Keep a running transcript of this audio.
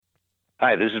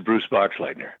Hi, this is Bruce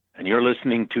Boxleitner, and you're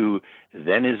listening to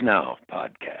Then Is Now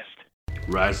podcast.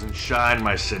 Rise and shine,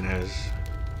 my sinners.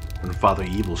 When Father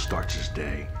Evil starts his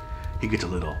day, he gets a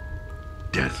little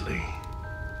deadly.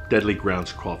 Deadly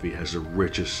Grounds coffee has the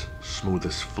richest,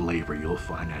 smoothest flavor you'll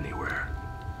find anywhere.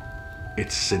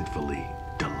 It's sinfully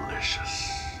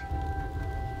delicious.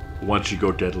 Once you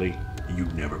go deadly, you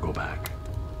never go back.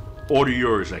 Order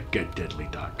yours at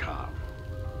getdeadly.com.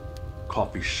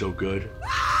 Coffee's so good,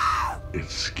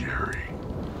 it's scary.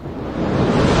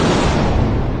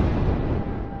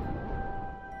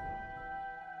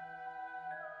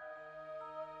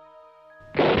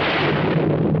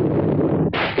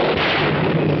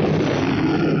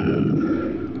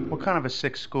 What kind of a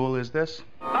sick school is this?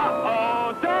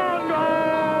 Uh-oh, Dongo!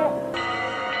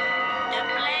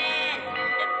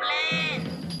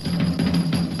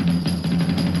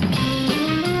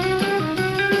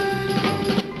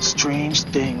 Strange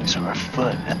things are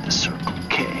afoot at the Circle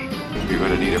K. You're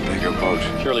gonna need a bigger boat.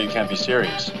 Surely you can't be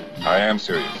serious. I am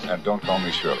serious, and don't call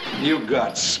me Shirley. You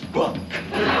got spunk.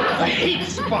 I hate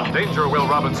spunk. Danger, Will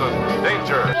Robinson.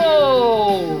 Danger.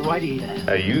 Oh, righty then.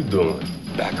 How you doing?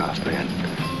 Back off, man.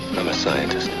 I'm a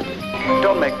scientist.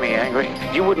 Don't make me angry.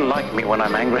 You wouldn't like me when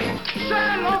I'm angry. Say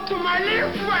hello to my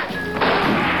little friend!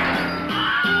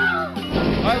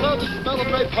 I love the smell of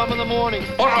napalm in the morning.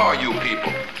 What are you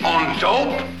people? On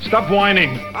dope? Stop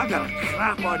whining. I got a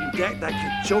crap on deck that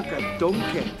could choke a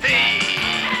donkey.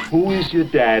 Who is your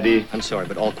daddy? I'm sorry,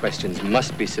 but all questions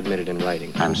must be submitted in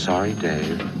writing. I'm sorry,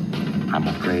 Dave. I'm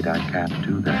afraid I can't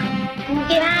do that.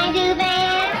 Can I do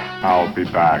that? I'll be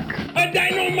back. A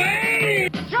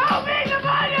dynamite! Show me the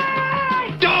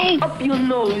money! Don't up your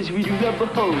nose with your rubber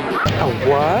hose. A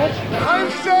what? I'm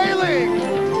sailing!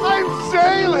 I'm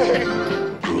sailing!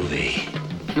 Groovy.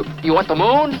 You want the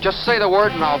moon? Just say the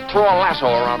word and I'll throw a lasso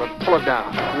around it and pull it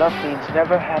down. Love means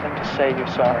never having to say you're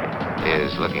sorry.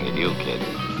 Here's looking at you, kid.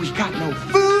 We got no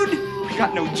food, we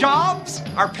got no jobs,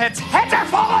 our pets' heads are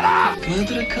falling off! Come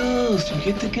to the coast, we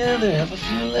get together, have a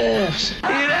few laughs.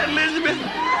 Hear that, Elizabeth?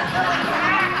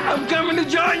 I'm coming to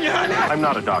join you, honey! I'm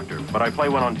not a doctor, but I play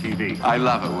one on TV. I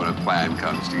love it when a plan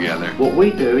comes together. What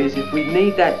we do is if we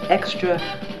need that extra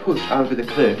push over the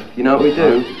cliff, you know what we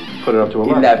do? Put it up to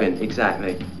 11. 11,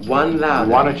 exactly. One louder.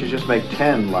 Why don't you just make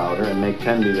 10 louder and make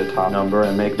 10 be the top number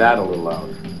and make that a little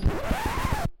louder?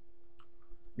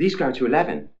 These go to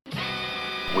 11.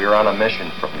 We're on a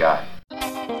mission from God.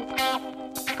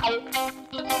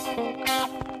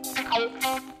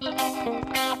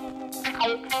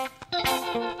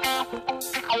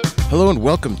 Hello and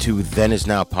welcome to Then Is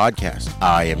Now podcast.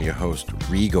 I am your host,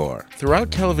 Rigor.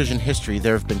 Throughout television history,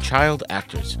 there have been child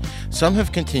actors. Some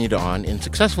have continued on in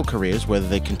successful careers, whether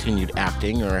they continued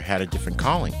acting or had a different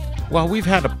calling. While we've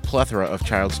had a plethora of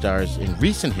child stars in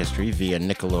recent history via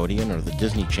Nickelodeon or the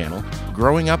Disney Channel,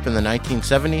 growing up in the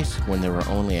 1970s, when there were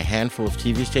only a handful of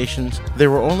TV stations,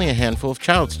 there were only a handful of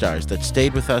child stars that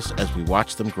stayed with us as we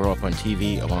watched them grow up on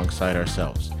TV alongside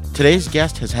ourselves. Today's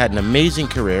guest has had an amazing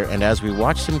career, and as we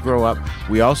watched him grow up,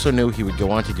 we also knew he would go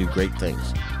on to do great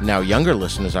things. Now, younger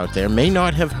listeners out there may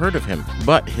not have heard of him,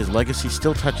 but his legacy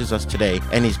still touches us today,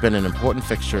 and he's been an important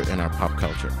fixture in our pop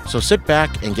culture. So sit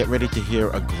back and get ready to hear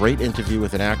a great interview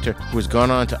with an actor who has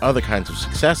gone on to other kinds of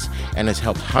success and has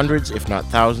helped hundreds, if not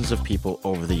thousands, of people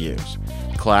over the years.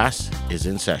 Class is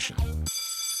in session.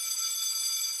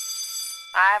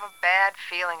 I have a bad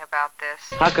feeling about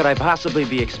this. How could I possibly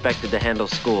be expected to handle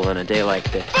school on a day like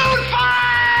this? Food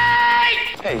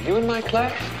fight! Hey, you in my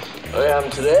class? I am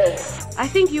today. I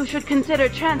think you should consider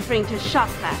transferring to shop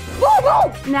class.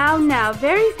 Now,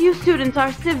 very few students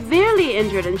are severely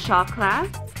injured in shop class.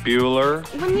 Bueller.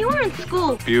 When you were in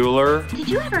school, Bueller. did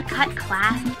you ever cut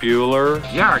class? Bueller.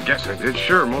 Yeah, I guess I did.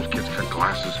 Sure, most kids cut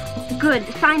classes. Good,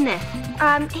 sign this.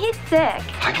 He's sick.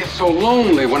 I get so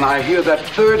lonely when I hear that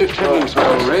third attendance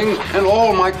bell ring and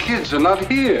all my kids are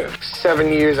not here.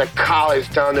 7 years of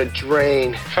college down the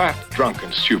drain. Fat, drunk,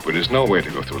 and stupid is no way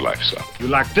to go through life, son. You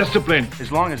lack discipline.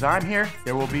 As long as I'm here,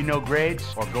 there will be no grades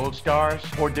or gold stars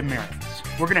or demerits.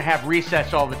 We're gonna have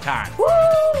recess all the time. Woo!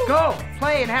 Go,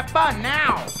 play, and have fun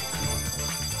now!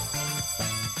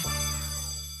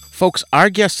 Folks, our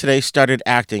guest today started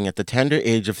acting at the tender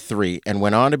age of 3 and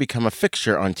went on to become a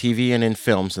fixture on TV and in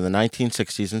films in the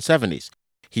 1960s and 70s.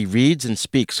 He reads and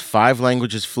speaks 5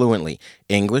 languages fluently: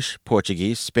 English,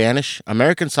 Portuguese, Spanish,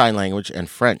 American Sign Language, and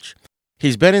French.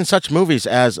 He's been in such movies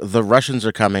as The Russians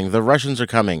Are Coming, The Russians Are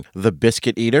Coming, The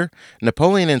Biscuit Eater,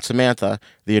 Napoleon and Samantha,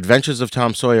 The Adventures of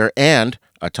Tom Sawyer, and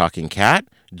A Talking Cat,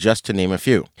 just to name a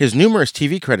few. His numerous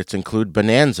TV credits include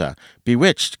Bonanza,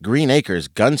 Bewitched, Green Acres,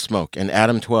 Gunsmoke, and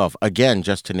Adam 12, again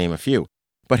just to name a few.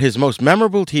 but his most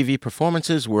memorable TV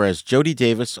performances were as Jody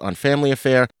Davis on Family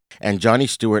Affair and Johnny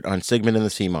Stewart on Sigmund and the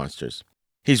Sea Monsters.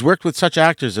 He's worked with such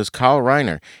actors as Carl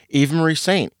Reiner, Eva Marie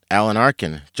Saint, Alan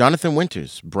Arkin, Jonathan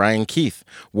Winters, Brian Keith,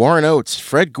 Warren Oates,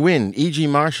 Fred Gwynne, E.G.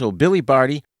 Marshall, Billy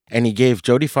Barty, and he gave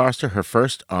Jodie Foster her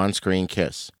first on-screen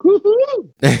kiss.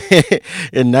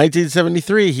 In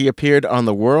 1973, he appeared on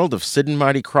The World of Sid and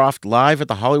Marty Krofft live at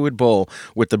the Hollywood Bowl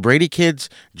with the Brady Kids,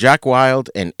 Jack Wilde,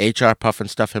 and H.R.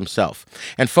 Pufnstuf himself.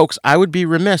 And folks, I would be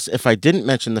remiss if I didn't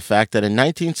mention the fact that in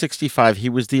 1965, he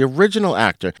was the original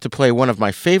actor to play one of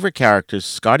my favorite characters,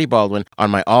 Scotty Baldwin,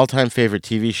 on my all-time favorite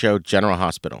TV show, General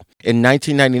Hospital. In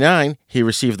 1999, he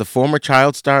received the former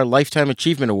Child Star Lifetime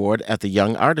Achievement Award at the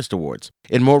Young Artist Awards.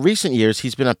 In more recent years,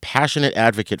 he's been a passionate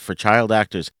advocate for child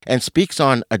actors and speaks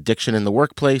on addiction in the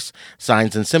workplace,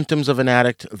 signs and symptoms of an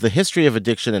addict, the history of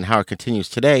addiction and how it continues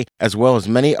today, as well as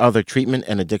many other treatment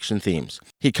and addiction themes.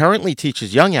 He currently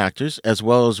teaches young actors, as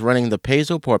well as running the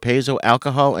Peso por Peso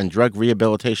Alcohol and Drug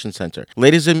Rehabilitation Center.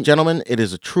 Ladies and gentlemen, it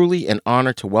is truly an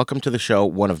honor to welcome to the show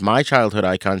one of my childhood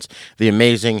icons, the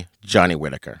amazing Johnny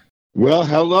Whitaker. Well,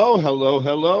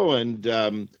 hello, and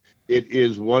it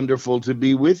is wonderful to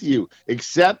be with you.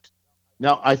 Except,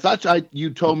 now, I thought you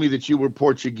told me that you were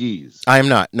Portuguese. I am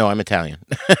not. No, I'm Italian.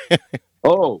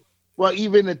 Oh, well,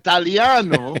 even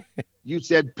Italiano, you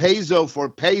said peso for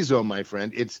peso, my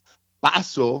friend. It's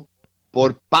paso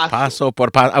por paso. Paso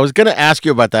por paso. I was going to ask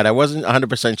you about that. I wasn't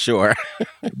 100% sure.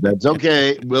 That's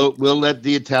okay. We'll let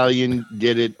the Italian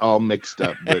get it all mixed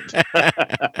up. But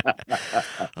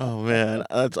oh, man,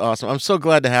 that's awesome. I'm so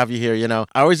glad to have you here. You know,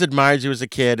 I always admired you as a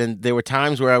kid, and there were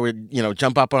times where I would,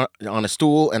 jump up on a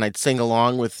stool and I'd sing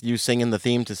along with you singing the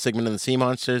theme to Sigmund and the Sea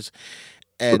Monsters.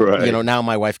 And, right. Now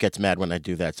my wife gets mad when I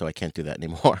do that, so I can't do that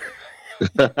anymore.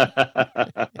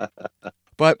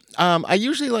 But I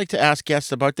usually like to ask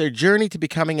guests about their journey to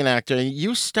becoming an actor. And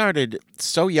you started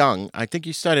so young. I think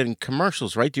you started in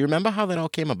commercials, right? Do you remember how that all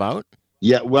came about?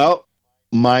 Yeah, well,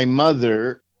 my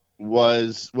mother,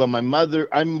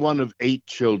 I'm one of 8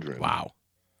 children. Wow.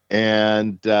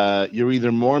 And you're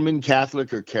either Mormon,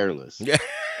 Catholic, or careless. Yeah.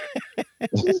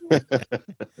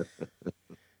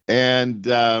 And,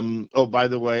 by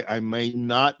the way, I may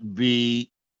not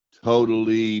be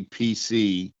totally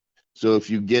PC. So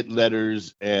if you get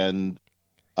letters and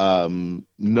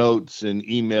notes and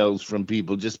emails from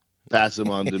people, just pass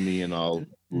them on to me and I'll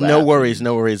laugh. No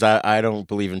worries. I don't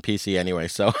believe in PC anyway,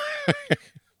 so.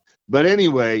 But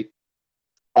anyway,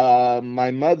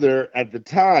 my mother, at the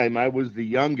time, I was the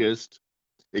youngest,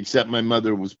 except my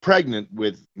mother was pregnant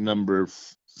with number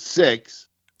 6.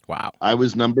 Wow. I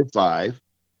was number 5.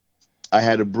 I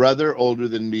had a brother older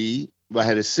than me. I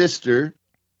had a sister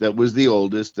that was the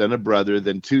oldest, then a brother,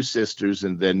 then 2 sisters,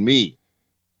 and then me.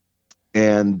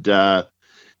 And the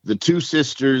 2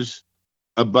 sisters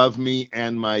above me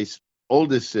and my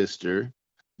oldest sister,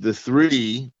 the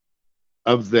 3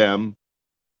 of them,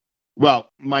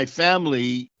 well, my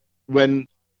family, when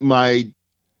my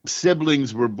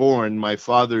siblings were born, my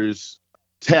father's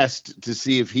test to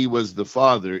see if he was the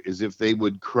father is if they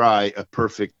would cry a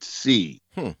perfect C.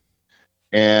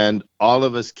 And all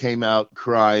of us came out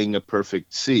crying a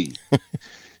perfect C.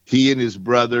 He and his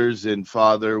brothers and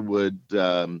father would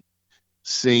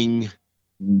sing.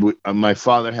 My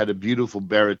father had a beautiful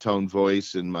baritone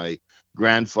voice, and my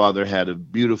grandfather had a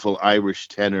beautiful Irish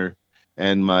tenor,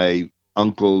 and my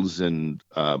uncles and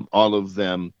all of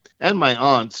them, and my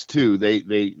aunts too,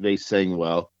 they sang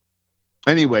well.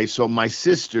 Anyway, so my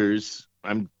sisters,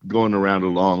 I'm going around a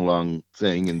long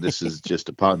thing, and this is just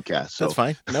a podcast. So. That's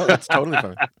fine. No, that's totally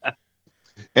fine.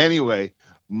 Anyway,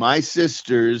 my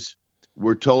sisters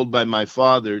were told by my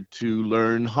father to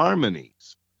learn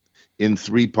harmonies in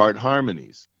 3-part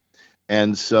harmonies.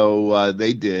 And so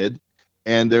they did.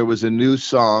 And there was a new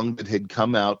song that had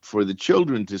come out for the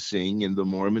children to sing in the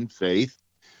Mormon faith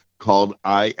called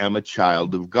I Am a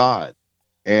Child of God.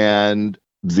 And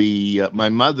my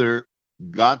mother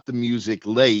got the music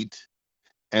late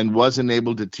and wasn't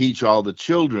able to teach all the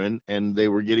children, and they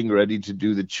were getting ready to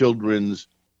do the children's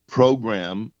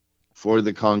program for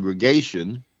the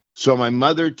congregation. So my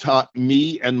mother taught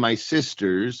me and my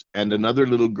sisters and another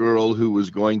little girl who was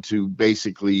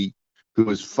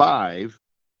 5,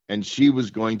 and she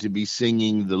was going to be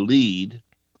singing the lead.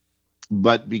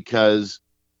 But because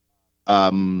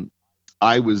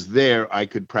I was there, I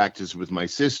could practice with my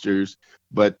sisters.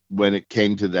 But when it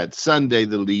came to that Sunday,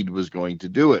 the lead was going to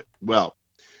do it. Well,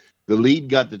 the lead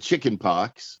got the chicken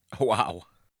pox. Oh, wow.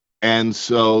 And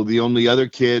so the only other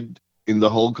kid in the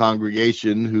whole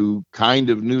congregation who kind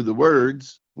of knew the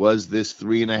words was this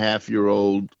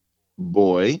 3.5-year-old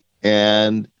boy.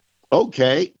 And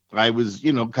okay, I was,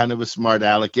 kind of a smart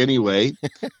aleck anyway.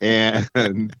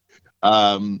 And,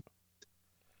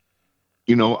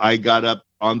 I got up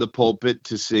on the pulpit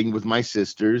to sing with my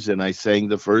sisters, and I sang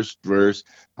the first verse.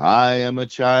 I am a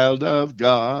child of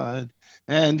God,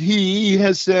 and he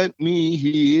has sent me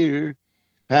here,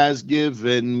 has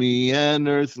given me an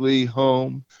earthly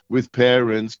home with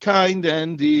parents kind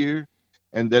and dear.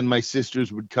 And then my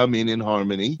sisters would come in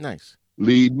harmony. Nice.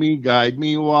 Lead me, guide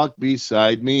me, walk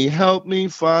beside me, help me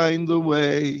find the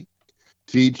way.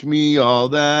 Teach me all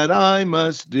that I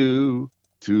must do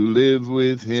to live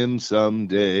with him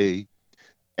someday.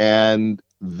 And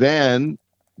then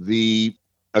the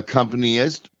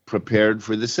accompanist prepared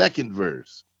for the second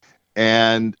verse.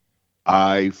 And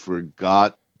I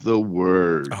forgot the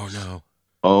words. Oh, no.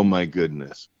 Oh, my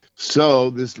goodness.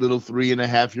 So this little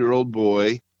 3.5-year-old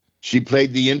boy, she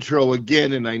played the intro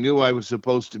again, and I knew I was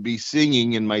supposed to be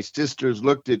singing, and my sisters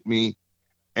looked at me,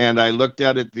 and I looked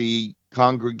out at the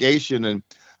congregation, and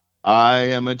I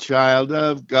am a child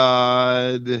of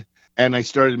God, and I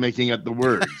started making up the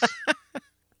words.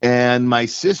 And my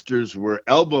sisters were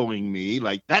elbowing me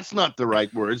like, that's not the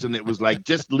right words. And it was like,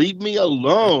 just leave me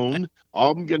alone.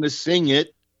 I'm going to sing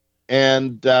it.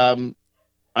 And we'll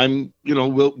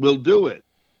do it.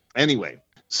 Anyway,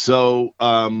 so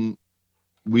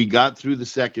we got through the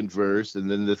second verse.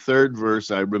 And then the third verse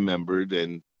I remembered.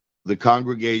 And the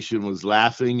congregation was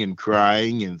laughing and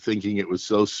crying and thinking it was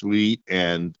so sweet.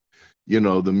 And,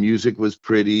 the music was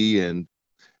pretty. And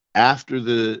after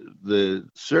the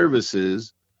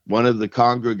services, one of the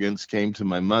congregants came to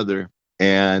my mother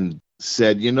and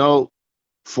said,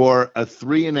 for a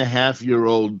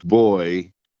 3.5-year-old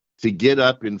boy to get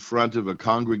up in front of a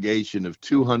congregation of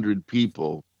 200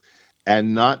 people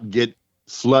and not get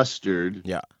flustered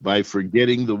by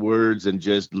forgetting the words and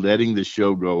just letting the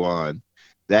show go on,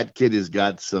 that kid has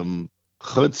got some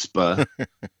chutzpah,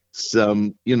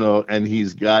 and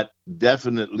he's got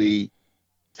definitely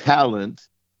talent.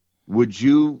 Would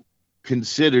you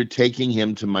consider taking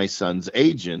him to my son's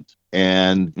agent?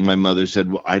 And my mother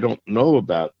said, well, I don't know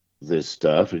about this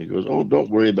stuff. And he goes, oh, don't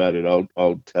worry about it.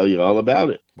 I'll tell you all about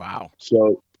it. Wow.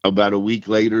 So about a week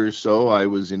later or so, I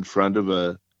was in front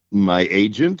of my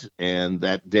agent, and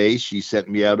that day she sent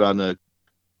me out on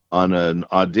an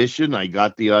audition. I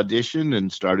got the audition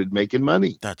and started making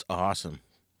money. That's awesome.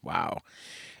 Wow.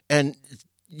 And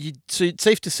so it's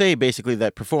safe to say basically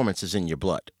that performance is in your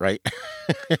blood, right?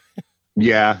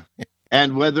 Yeah.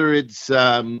 And whether it's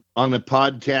on a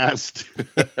podcast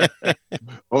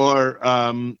or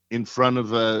in front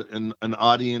of an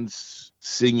audience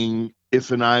singing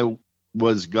If and I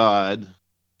Was God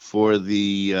for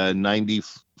the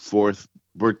 94th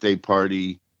birthday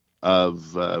party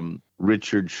of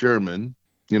Richard Sherman,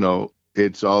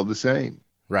 it's all the same.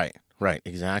 Right,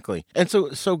 exactly. And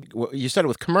so you started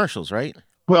with commercials, right?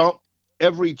 Well,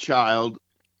 every child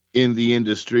in the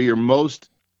industry, or most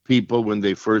people when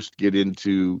they first get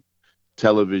into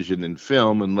television and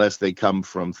film, unless they come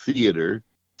from theater,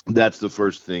 that's the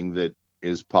first thing that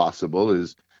is possible,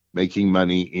 is making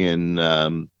money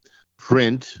in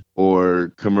print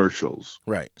or commercials.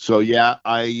 Right. So yeah,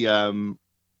 I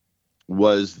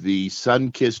was the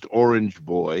sun-kissed orange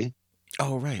boy.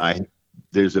 Oh, right.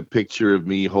 There's a picture of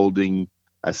me holding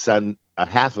a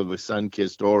half of a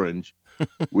sun-kissed orange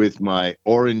with my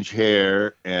orange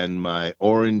hair and my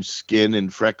orange skin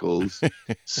and freckles,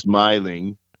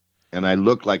 smiling, and I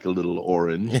look like a little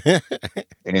orange.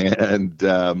 And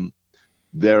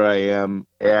there I am.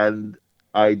 And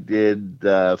I did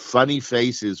Funny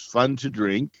Faces, Fun to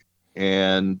Drink,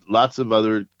 and lots of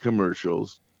other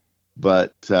commercials.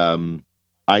 But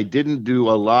I didn't do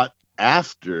a lot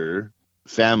after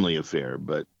Family Affair,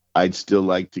 but I'd still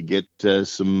like to get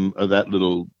some of that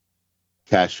little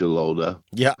cashalota.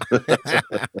 Yeah.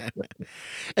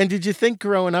 And did you think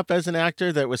growing up as an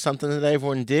actor that was something that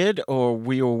everyone did, or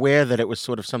were you aware that it was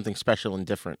sort of something special and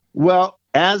different? Well,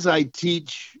 as I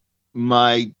teach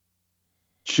my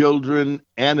children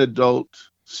and adult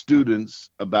students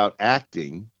about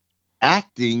acting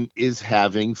is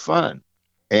having fun.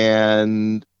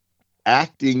 And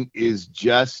acting is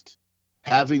just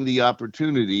having the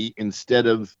opportunity, instead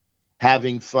of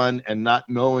having fun and not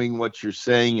knowing what you're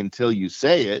saying until you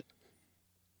say it,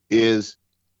 is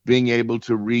being able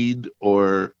to read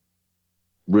or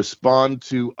respond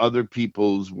to other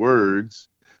people's words,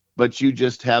 but you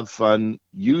just have fun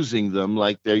using them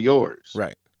like they're yours.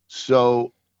 Right.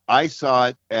 So I saw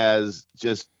it as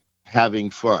just having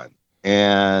fun,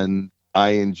 and I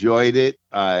enjoyed it.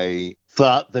 I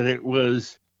thought that it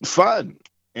was fun,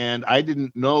 and I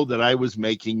didn't know that I was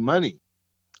making money.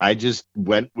 I just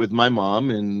went with my mom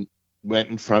and went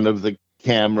in front of the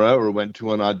camera or went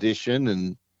to an audition,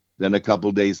 and then a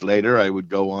couple days later I would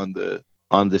go on the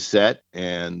set,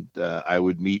 and I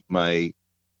would meet my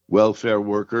welfare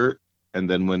worker, and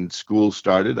then when school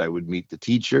started I would meet the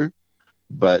teacher.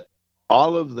 But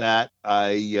all of that,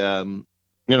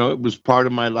 it was part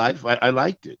of my life. I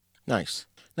liked it. Nice.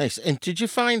 And did you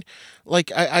find,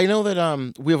 like, I know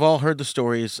that we've all heard the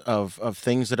stories of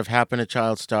things that have happened to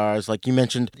child stars. Like you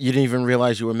mentioned, you didn't even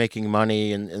realize you were making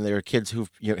money, and there are kids who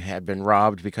had been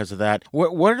robbed because of that.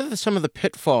 What are some of the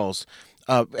pitfalls,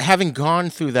 having gone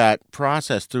through that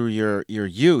process through your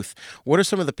youth? What are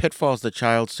some of the pitfalls that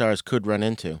child stars could run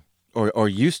into or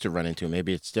used to run into?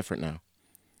 Maybe it's different now.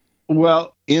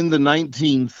 Well, in the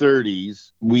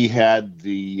 1930s, we had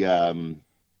the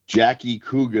Jackie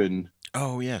Coogan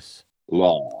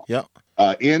law. Yeah.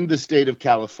 In the state of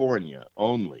California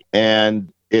only.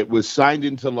 And it was signed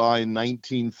into law in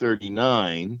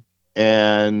 1939,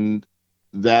 and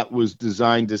that was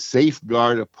designed to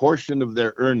safeguard a portion of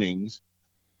their earnings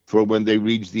for when they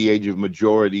reach the age of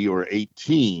majority or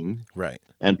 18. Right.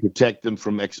 And protect them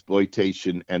from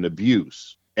exploitation and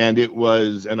abuse. And it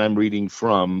was, and I'm reading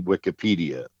from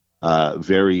Wikipedia,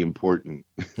 very important.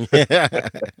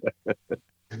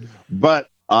 But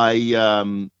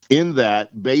in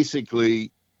that,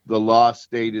 basically, the law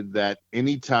stated that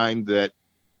anytime that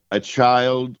a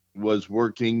child was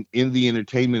working in the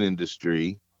entertainment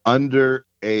industry under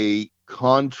a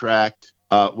contract,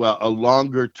 a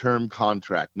longer-term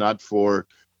contract, not for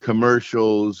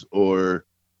commercials or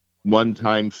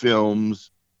one-time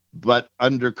films, but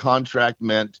under contract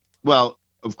meant, well,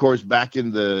 of course, back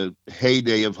in the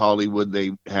heyday of Hollywood,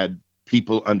 they had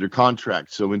people under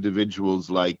contract. So individuals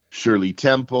like Shirley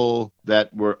Temple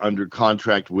that were under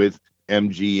contract with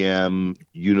MGM,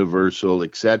 Universal,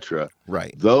 etc.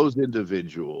 Right. Those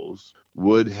individuals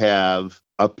would have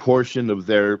a portion of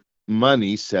their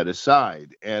money set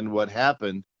aside. And what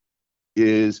happened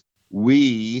is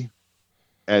we,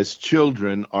 as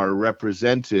children, are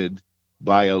represented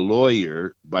by a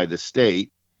lawyer, by the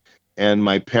state, and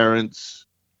my parents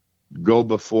go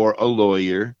before a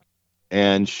lawyer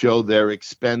and show their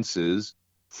expenses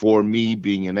for me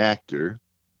being an actor,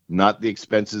 not the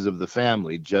expenses of the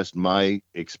family, just my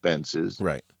expenses.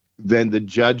 Right. Then the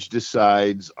judge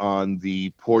decides on the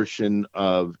portion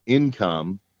of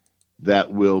income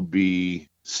that will be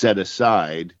set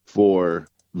aside for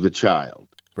the child.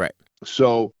 Right.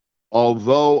 So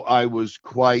although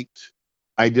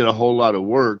I did a whole lot of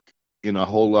work in a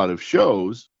whole lot of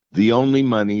shows, the only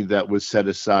money that was set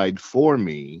aside for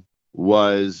me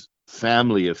was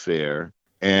Family Affair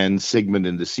and Sigmund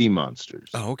and the Sea Monsters.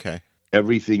 Oh, okay.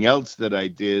 Everything else that I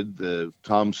did, the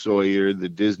Tom Sawyer, the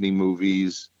Disney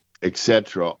movies,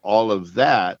 etc., all of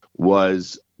that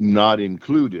was not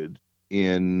included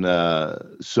in,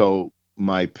 so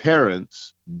my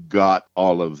parents got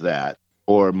all of that,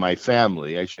 or my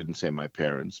family. I shouldn't say my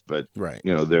parents, but right.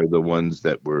 They're the ones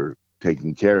that were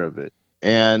taking care of it.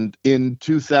 And in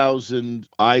 2000,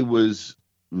 I was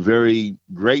very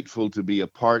grateful to be a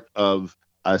part of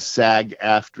a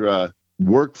SAG-AFTRA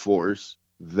workforce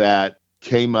that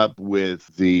came up with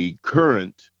the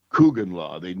current Coogan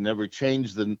law. They never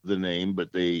changed the name,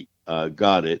 but they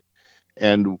got it.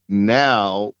 And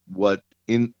now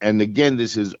and again,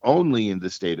 this is only in the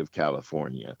state of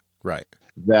California. Right.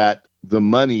 That the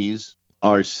monies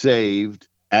are saved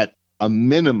at a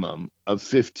minimum of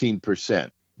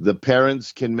 15%. The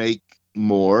parents can make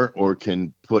more or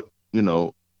can put,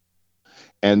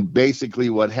 and basically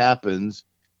what happens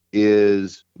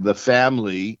is the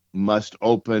family must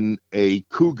open a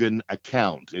Coogan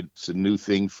account. It's a new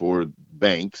thing for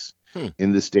banks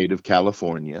in the state of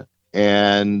California.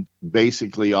 And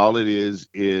basically all it is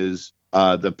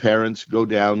the parents go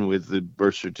down with the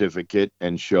birth certificate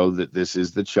and show that this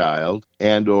is the child,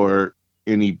 and or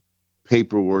any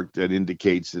paperwork that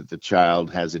indicates that the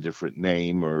child has a different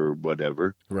name or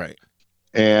whatever. Right.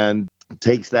 And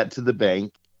takes that to the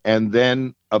bank. And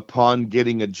then upon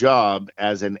getting a job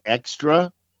as an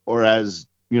extra or as,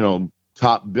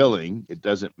 top billing, it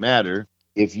doesn't matter.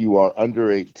 If you are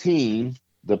under 18,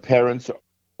 the parents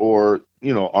are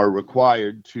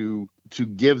required to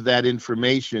give that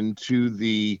information to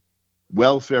the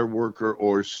welfare worker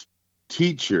or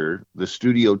teacher, the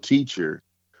studio teacher,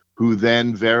 who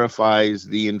then verifies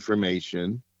the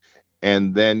information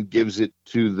and then gives it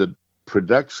to the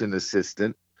production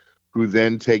assistant, who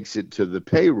then takes it to the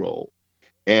payroll.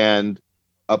 And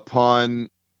upon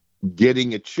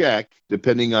getting a check,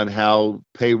 depending on how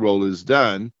payroll is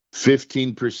done,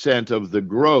 15% of the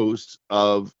gross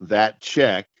of that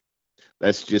check,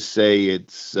 let's just say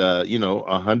it's,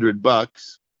 $100,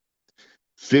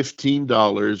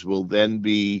 $15 will then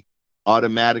be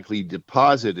automatically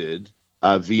deposited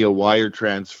via wire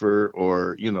transfer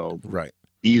or, right,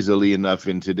 easily enough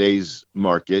in today's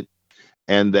market,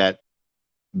 and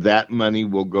that money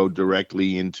will go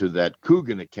directly into that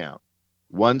Coogan account.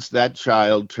 Once that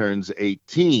child turns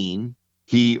 18,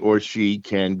 he or she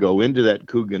can go into that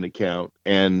Coogan account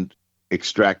and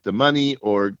extract the money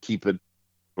or keep it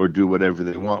or do whatever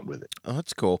they want with it. Oh,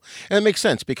 that's cool. And it makes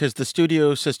sense because the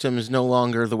studio system is no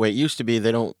longer the way it used to be.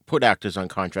 They don't put actors on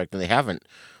contract, and they haven't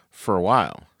for a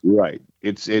while. Right.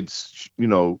 It's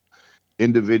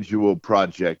individual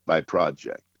project by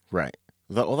project. Right.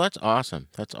 Well, that's awesome.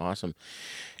 That's awesome.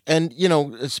 And,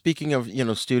 speaking of,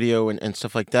 studio and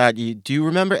stuff like that, do you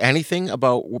remember anything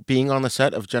about being on the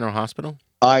set of General Hospital?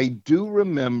 I do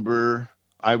remember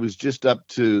I was just up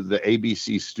to the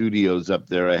ABC studios up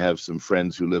there. I have some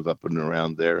friends who live up and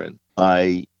around there, and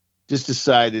I just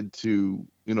decided to,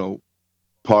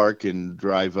 park and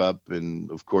drive up.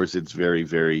 And of course, it's very,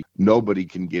 very, nobody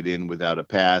can get in without a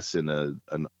pass and a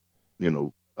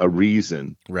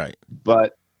reason. Right.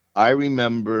 But I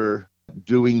remember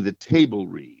doing the table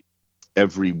read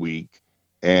every week,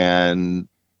 and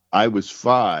I was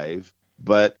 5,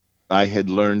 but I had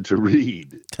learned to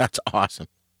read. That's awesome.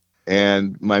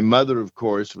 And my mother, of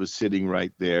course, was sitting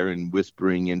right there and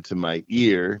whispering into my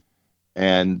ear.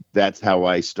 And that's how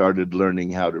I started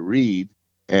learning how to read.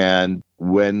 And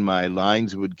when my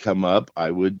lines would come up,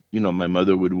 I would, my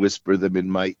mother would whisper them in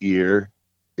my ear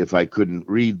if I couldn't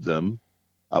read them.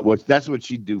 That's what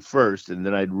she'd do first. And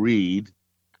then I'd read.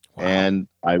 Wow. And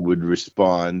I would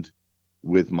respond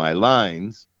with my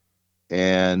lines.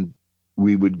 And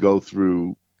we would go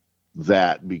through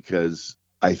that because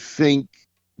I think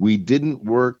we didn't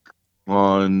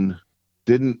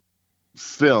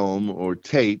film or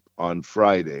tape on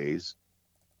Fridays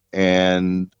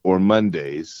or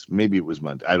Mondays. Maybe it was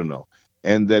Monday. I don't know.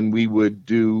 And then we would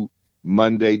do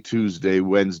Monday, Tuesday,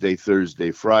 Wednesday,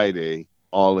 Thursday, Friday,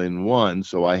 all in one.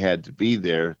 So I had to be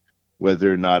there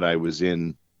whether or not I was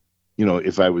in,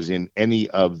 if I was in any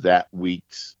of that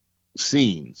week's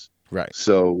scenes. Right.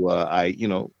 So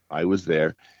I was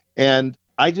there. And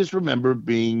I just remember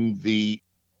being the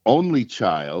only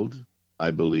child, I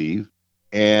believe,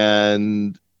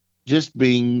 and just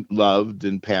being loved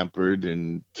and pampered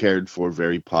and cared for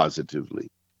very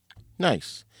positively.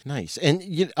 Nice. And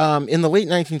in the late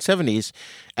 1970s,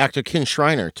 actor Ken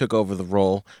Shriner took over the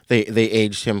role. They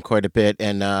aged him quite a bit.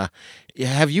 And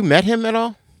have you met him at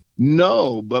all?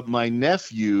 No, but my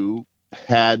nephew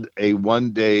had a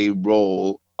one-day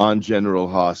role on General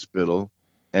Hospital.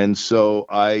 And so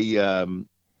I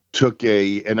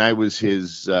and I was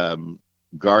his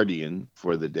guardian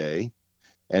for the day.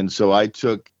 And so I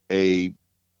took a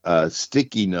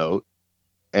sticky note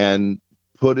and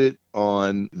put it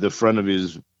on the front of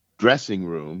his dressing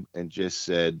room and just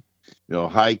said,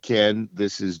 "Hi, Ken,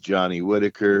 this is Johnny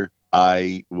Whitaker.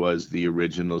 I was the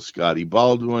original Scotty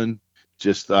Baldwin.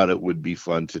 Just thought it would be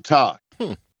fun to talk."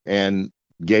 And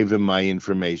gave him my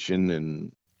information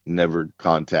and never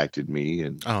contacted me.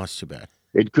 And oh, it's too bad.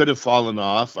 It could have fallen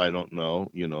off. I don't know.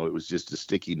 It was just a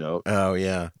sticky note. Oh,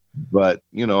 yeah. But,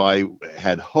 I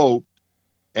had hoped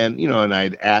and, and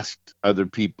I'd asked other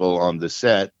people on the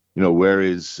set, where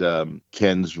is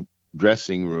Ken's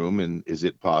dressing room and is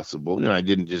it possible? I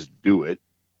didn't just do it.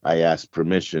 I asked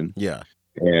permission. Yeah.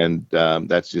 And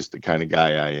that's just the kind of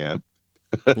guy I am.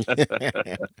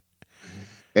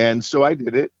 And so I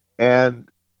did it and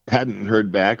haven't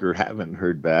heard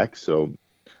back. So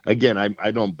again,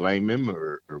 I don't blame him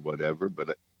or whatever,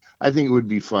 but I think it would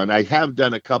be fun. I have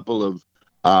done a couple of,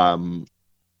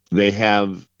 they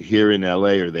have here in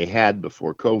LA, or they had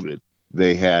before COVID,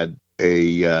 they had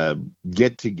a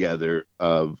get together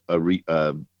of a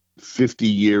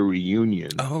 50-year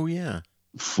reunion. Oh, yeah.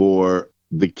 For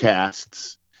the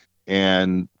casts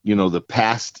and, the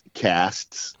past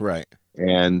casts. Right.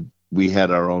 And we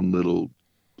had our own little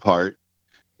part.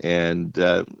 And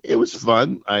it was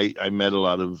fun. I met a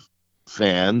lot of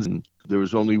fans. And there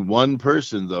was only one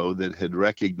person, though, that had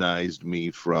recognized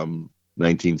me from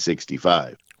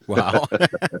 1965. Wow.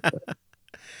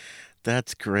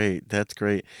 That's great.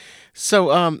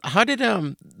 So how did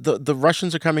the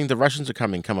Russians Are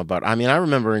Coming come about? I mean, I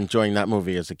remember enjoying that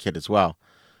movie as a kid as well.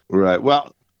 Right.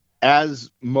 Well,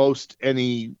 as most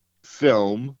any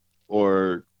film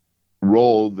or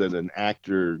role that an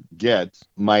actor gets,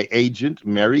 my agent,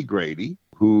 Mary Grady,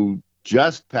 who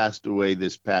just passed away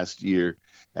this past year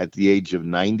at the age of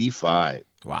 95.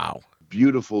 Wow.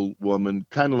 Beautiful woman,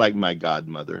 kind of like my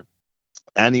godmother.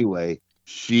 Anyway,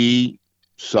 she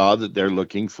saw that they're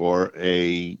looking for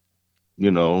a,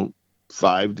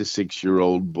 5 to 6 year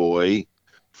old boy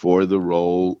for the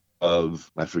role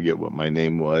of, I forget what my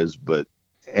name was,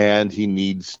 and he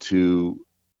needs to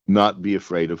not be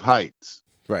afraid of heights.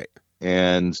 Right.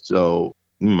 And so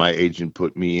my agent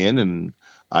put me in, and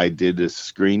I did a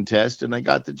screen test, and I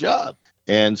got the job.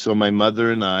 And so my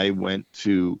mother and I went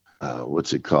to,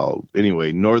 what's it called?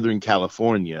 Anyway, Northern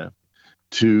California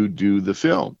to do the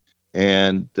film.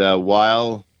 And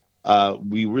while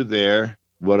we were there,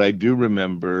 what I do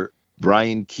remember,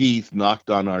 Brian Keith knocked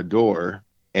on our door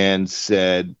and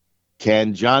said,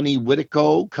 "Can Johnny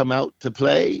Whittico come out to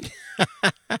play?"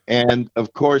 And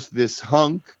of course, this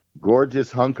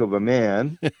gorgeous hunk of a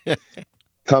man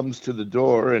comes to the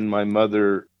door, and my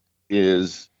mother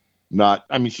is not,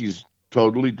 I mean, she's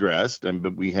totally dressed,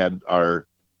 but we had our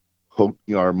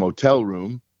motel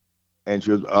room, and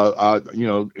she was,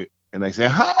 and I say,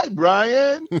 "Hi,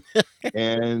 Brian,"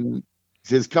 and he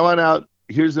says, "Come on out.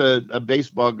 Here's a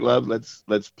baseball glove.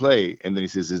 Let's play." And then he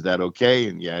says, "Is that okay?"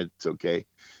 And yeah, it's okay.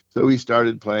 So we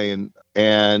started playing,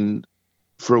 and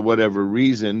for whatever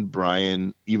reason,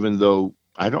 Brian, even though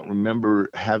I don't remember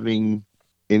having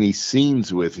any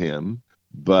scenes with him,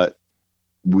 but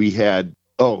we had,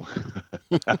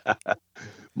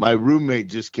 my roommate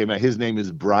just came out. His name is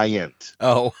Bryant.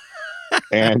 Oh.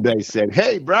 And I said,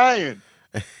 "Hey, Brian."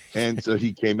 And so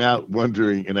he came out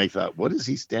wondering, and I thought, what is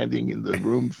he standing in the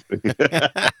room for?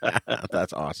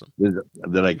 That's awesome.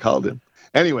 That I called him.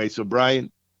 Anyway, so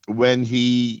Brian, when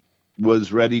he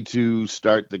was ready to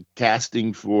start the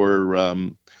casting for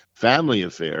Family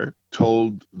Affair,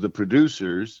 told the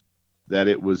producers that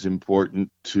it was important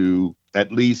to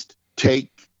at least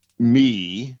take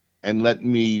me and let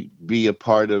me be a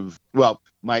part of,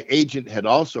 my agent had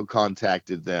also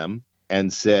contacted them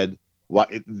and said,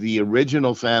 the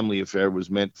original Family Affair was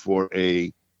meant for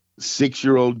a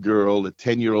 6-year-old girl, a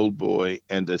 10-year-old boy,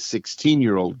 and a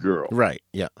 16-year-old girl. Right,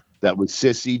 yeah. That was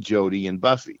Sissy, Jody, and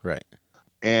Buffy. Right.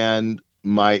 And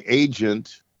my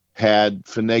agent had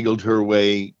finagled her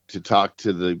way to talk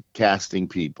to the casting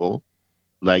people,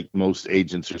 like most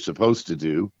agents are supposed to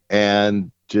do,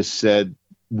 and just said,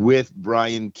 with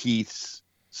Brian Keith's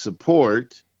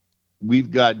support,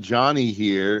 we've got Johnny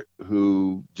here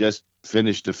who just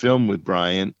finished a film with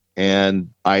Brian,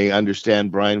 and I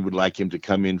understand Brian would like him to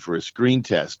come in for a screen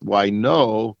test. Well, I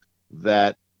know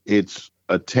that it's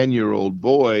a 10-year-old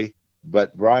boy,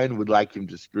 but Brian would like him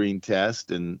to screen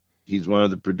test, and he's one of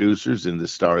the producers and the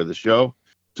star of the show.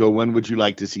 So when would you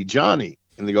like to see Johnny?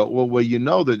 And they go, well, you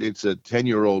know that it's a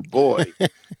 10-year-old boy.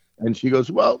 And she goes,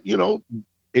 well,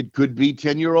 it could be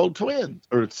 10-year-old twins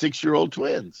or 6-year-old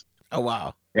twins. Oh,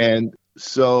 wow. And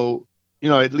so,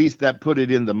 at least that put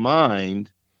it in the mind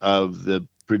of the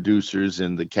producers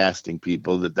and the casting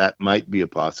people that might be a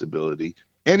possibility.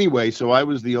 Anyway, so I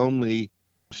was the only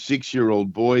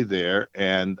 6-year-old boy there,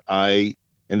 and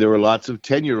there were lots of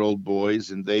 10-year-old boys,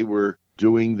 and they were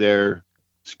doing their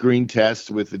screen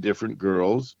tests with the different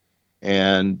girls.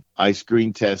 And I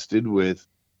screen tested with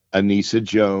Anissa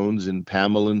Jones and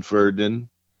Pamela Ferdin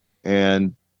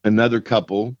and another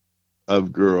couple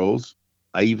of girls.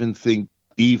 I even think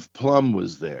Eve Plum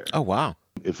was there. Oh, wow.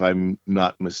 If I'm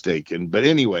not mistaken. But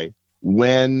anyway,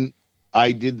 when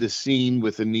I did the scene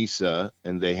with Anissa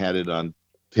and they had it on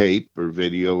tape or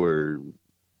video or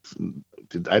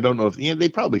I don't know if they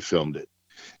probably filmed it.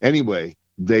 Anyway,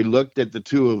 they looked at the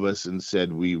two of us and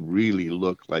said, we really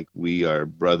look like we are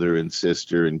brother and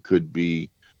sister and could be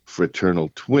fraternal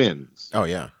twins. Oh,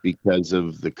 yeah. Because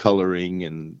of the coloring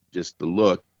and just the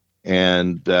look.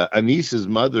 And Anissa's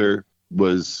mother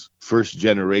was first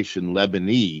generation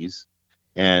Lebanese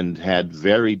and had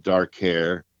very dark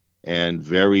hair and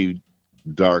very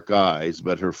dark eyes,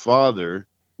 but her father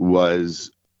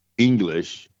was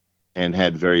English and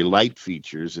had very light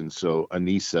features, and so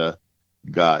Anissa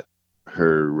got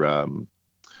her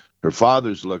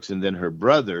father's looks, and then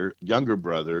her younger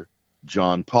brother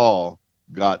John Paul,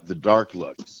 got the dark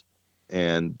looks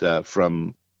and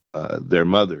from their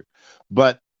mother.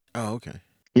 But okay.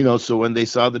 So when they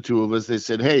saw the two of us, they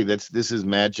said, "Hey, this is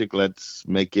magic. Let's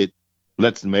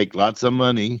make lots of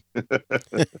money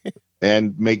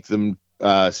and make them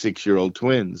 6-year-old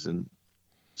twins." And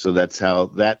so that's how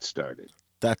that started.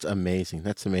 That's amazing.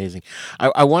 That's amazing.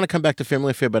 I want to come back to Family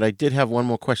Affair, but I did have one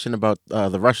more question about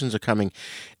The Russians Are Coming.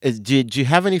 Did you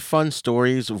have any fun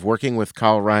stories of working with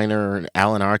Carl Reiner and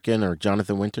Alan Arkin or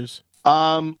Jonathan Winters?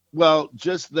 Well,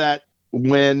 just that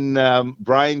when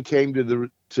Brian came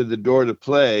to the door to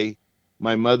play,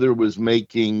 my mother was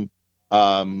making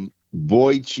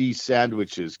boy cheese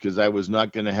sandwiches because I was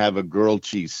not going to have a girl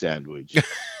cheese sandwich.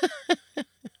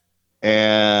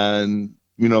 And,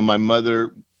 my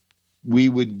mother, we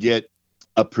would get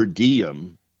a per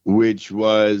diem, which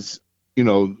was,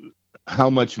 how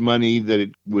much money that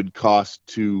it would cost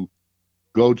to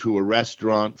go to a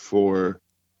restaurant for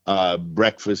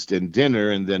breakfast and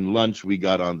dinner, and then lunch we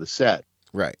got on the set.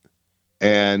 Right.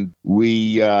 And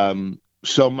we,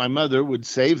 so my mother would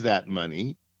save that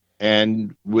money.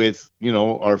 And with,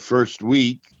 our first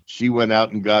week, she went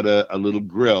out and got a little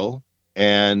grill.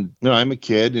 And, I'm a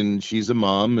kid and she's a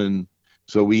mom. And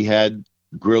so we had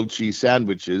grilled cheese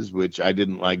sandwiches, which I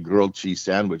didn't like grilled cheese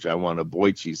sandwich. I want a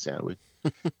boy cheese sandwich.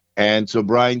 And so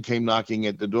Brian came knocking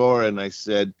at the door and I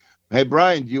said, "Hey,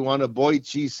 Brian, do you want a boy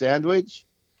cheese sandwich?"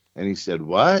 And he said,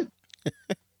 "What?"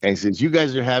 And he says, "You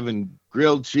guys are having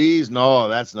grilled cheese? No,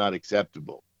 that's not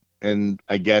acceptable." And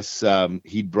I guess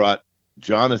he'd brought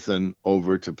Jonathan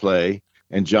over to play.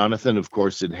 And Jonathan, of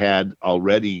course, had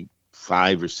already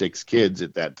 5 or 6 kids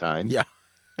at that time. Yeah.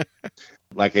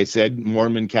 Like I said,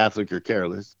 Mormon, Catholic, or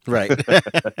careless. Right.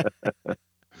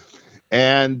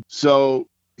 And so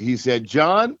he said,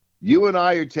 "John, you and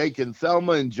I are taking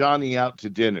Thelma and Johnny out to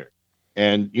dinner."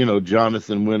 And,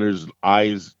 Jonathan Winter's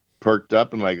eyes perked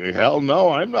up and like, "Hell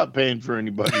no, I'm not paying for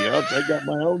anybody else. I got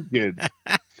my own kids."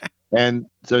 And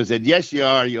so I said, "Yes, you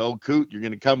are, you old coot. You're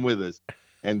going to come with us."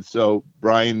 And so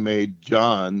Brian made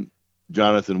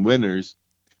Jonathan Winters,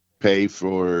 pay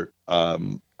for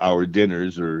our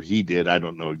dinners, or he did. I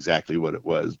don't know exactly what it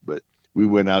was, but we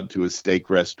went out to a steak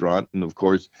restaurant. And of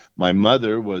course, my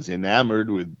mother was enamored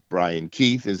with Brian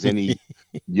Keith, as any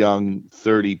young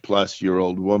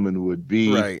 30-plus-year-old woman would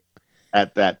be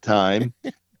at that time.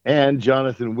 And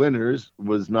Jonathan Winters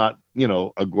was not,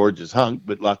 a gorgeous hunk,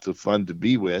 but lots of fun to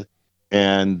be with.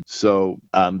 And so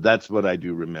that's what I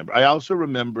do remember. I also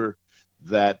remember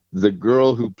that the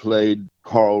girl who played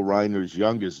Carl Reiner's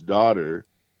youngest daughter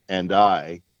and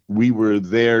we were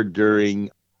there during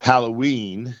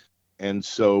Halloween. And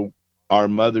so our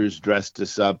mothers dressed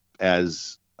us up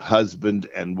as husband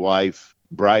and wife,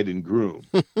 bride and groom.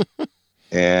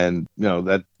 And,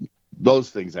 those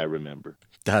things I remember.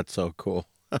 That's so cool.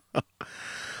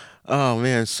 Oh,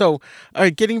 man. So, all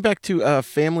right, getting back to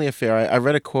Family Affair, I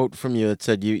read a quote from you that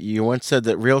said you once said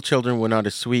that real children were not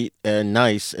as sweet and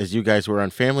nice as you guys were on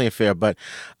Family Affair, but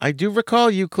I do recall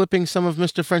you clipping some of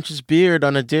Mr. French's beard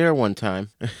on a dare one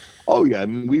time. Oh, yeah. I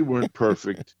mean, we weren't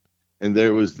perfect. And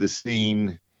there was the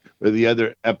scene, or the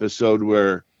other episode,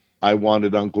 where I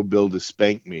wanted Uncle Bill to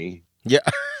spank me. Yeah.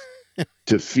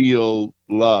 To feel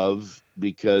love,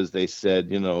 because they said,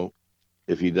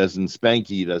 if he doesn't spank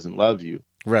you, he doesn't love you.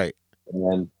 Right.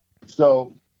 And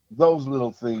so those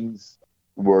little things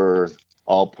were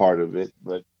all part of it.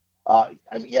 But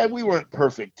we weren't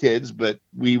perfect kids, but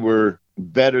we were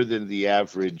better than the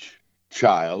average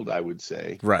child, I would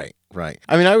say. Right.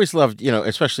 I mean, I always loved,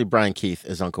 especially Brian Keith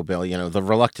as Uncle Bill, the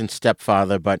reluctant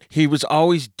stepfather, but he was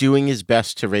always doing his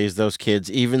best to raise those kids,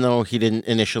 even though he didn't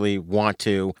initially want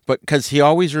to, but because he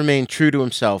always remained true to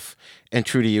himself and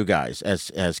true to you guys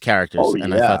as characters. Oh,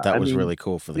 and yeah. I thought that was really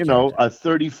cool for the character. A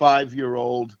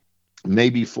 35-year-old,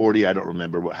 maybe 40, I don't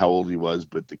remember how old he was,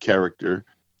 but the character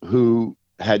who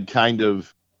had kind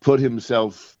of put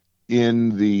himself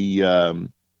in the,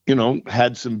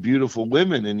 had some beautiful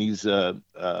women, and he's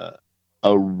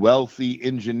a wealthy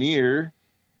engineer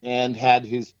and had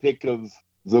his pick of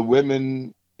the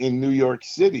women in New York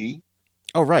City.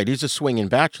 Oh, right. He's a swinging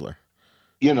bachelor.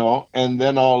 And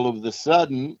then all of a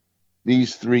sudden,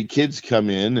 these 3 kids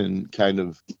come in and kind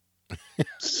of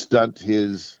stunt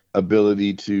his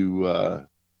ability to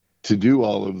do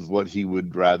all of what he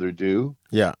would rather do.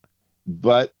 Yeah.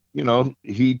 But,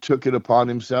 he took it upon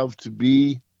himself to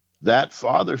be that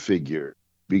father figure,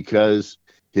 because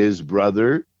his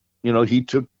brother, he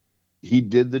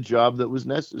did the job that was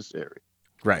necessary.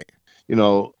 Right.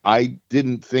 I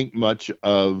didn't think much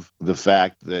of the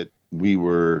fact that we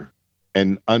were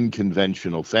an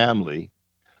unconventional family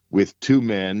with 2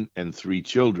 men and 3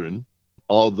 children,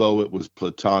 although it was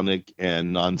platonic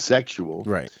and non-sexual.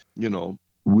 Right.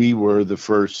 We were the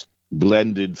first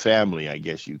blended family, I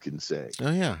guess you can say.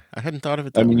 Oh, yeah. I hadn't thought of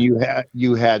it that way.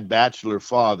 You had bachelor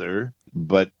father,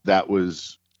 but that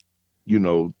was,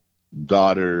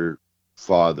 daughter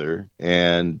father,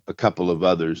 and a couple of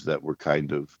others that were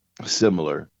kind of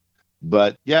similar.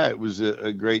 But yeah, it was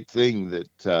a great thing that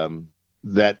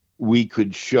that we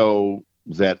could show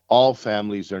that all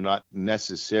families are not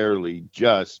necessarily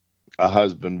just a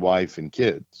husband, wife, and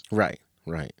kids. Right.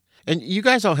 And you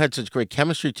guys all had such great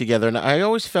chemistry together, and I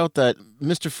always felt that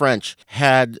Mr. French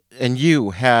had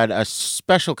a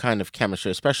special kind of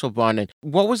chemistry, a special bond. And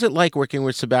what was it like working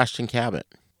with Sebastian Cabot?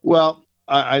 Well,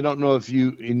 I don't know if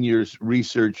you, in your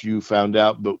research, you found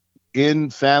out, but in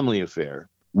Family Affair,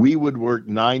 we would work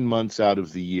 9 months out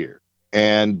of the year.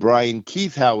 And Brian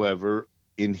Keith, however,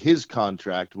 in his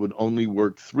contract, would only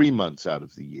work 3 months out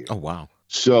of the year. Oh, wow.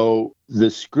 So the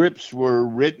scripts were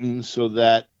written so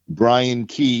that Brian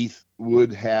Keith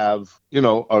would have,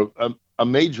 a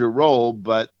major role,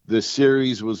 but the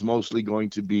series was mostly going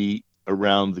to be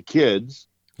around the kids.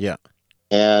 Yeah.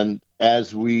 And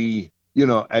as we,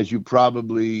 as you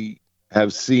probably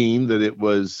have seen, that it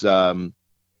was the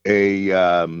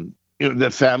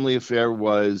Family Affair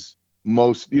was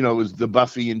it was the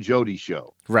Buffy and Jody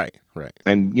show. Right.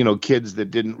 And, kids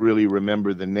that didn't really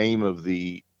remember the name of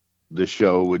the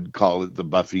show would call it the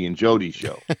Buffy and Jody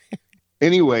show.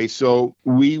 Anyway, so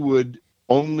we would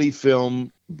only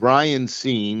film Brian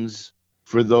scenes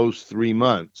for those 3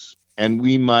 months. And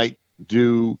we might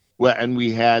do, and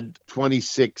we had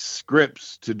 26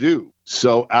 scripts to do.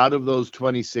 So out of those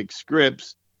 26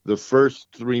 scripts, the first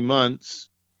 3 months,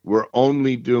 we're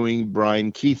only doing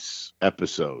Brian Keith's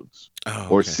episodes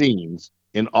or scenes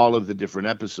in all of the different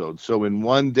episodes. So in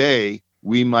one day,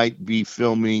 we might be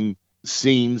filming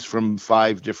scenes from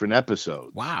 5 different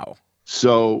episodes. Wow.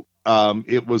 So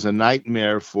it was a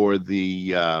nightmare for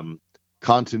the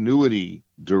continuity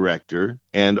director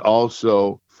and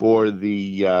also for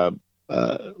the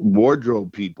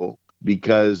wardrobe people,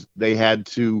 because they had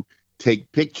to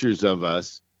take pictures of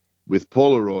us with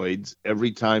Polaroids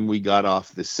every time we got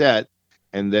off the set,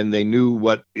 and then they knew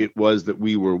what it was that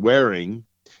we were wearing.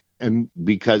 And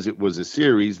because it was a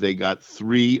series, they got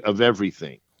 3 of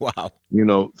everything. Wow.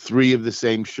 3 of the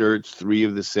same shirts, 3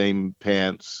 of the same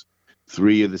pants,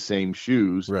 3 of the same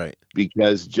shoes. Right.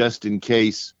 Because just in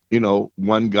case,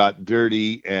 one got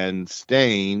dirty and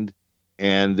stained,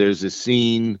 and there's a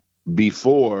scene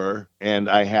before, and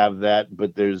I have that,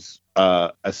 but there's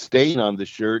a stain on the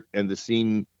shirt, and the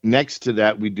scene next to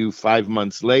that we do 5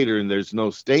 months later, and there's no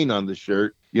stain on the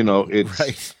shirt. It's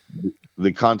right.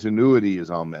 The continuity is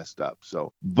all messed up.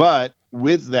 So, but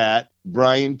with that,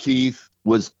 Brian Keith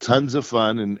was tons of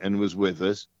fun and was with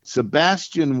us.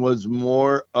 Sebastian was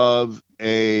more of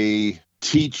a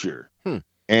teacher.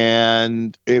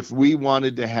 And if we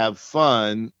wanted to have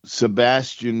fun,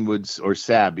 Sebastian or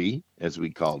Sabby, as we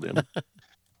called him,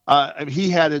 he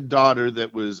had a daughter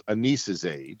that was Anissa's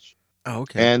age. Oh,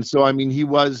 okay. And so,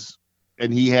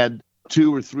 he had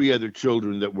 2 or 3 other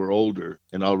children that were older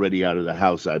and already out of the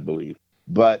house, I believe.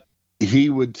 But he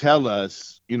would tell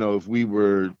us, if we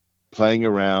were playing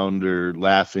around or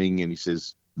laughing, and he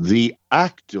says, the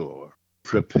actor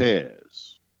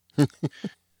prepares.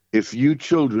 If you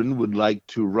children would like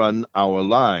to run our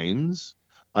lines,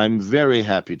 I'm very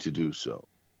happy to do so.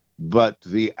 But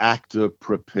the actor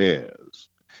prepares.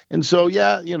 And so,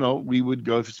 we would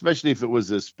go, especially if it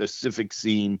was a specific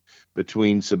scene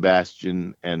between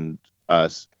Sebastian and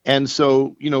us. And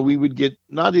so, we would get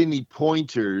not any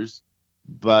pointers,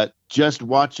 but just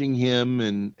watching him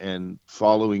and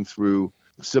following through.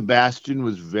 Sebastian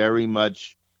was very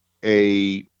much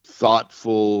a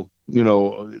thoughtful,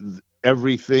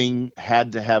 everything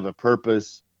had to have a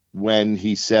purpose when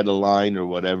he said a line or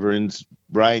whatever. And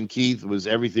Brian Keith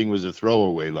everything was a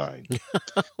throwaway line,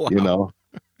 Wow.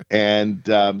 And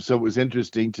so it was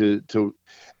interesting to,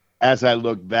 as I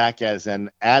look back as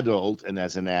an adult and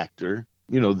as an actor,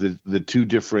 the 2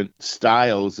 different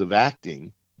styles of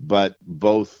acting, but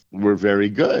both were very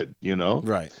good,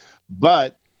 Right.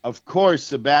 But of course,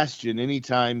 Sebastian,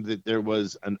 anytime that there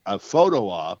was a photo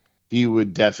op, he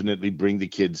would definitely bring the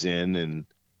kids in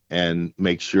and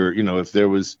make sure, if there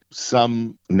was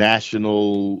some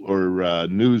national or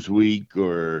Newsweek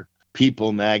or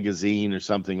People magazine or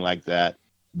something like that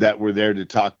were there to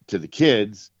talk to the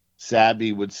kids,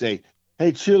 Sabby would say,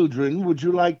 hey, children, would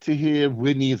you like to hear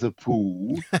Winnie the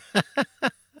Pooh?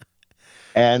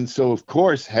 And so, of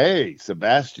course, hey,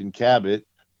 Sebastian Cabot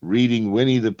reading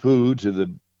Winnie the Pooh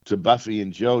to Buffy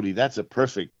and Jody, that's a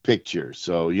perfect picture.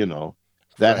 So,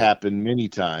 that happened many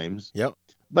times. Yep.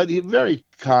 But he's very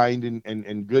kind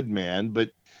and good man,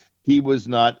 but he was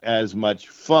not as much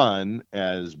fun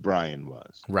as Brian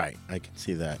was. Right. I can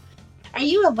see that. Are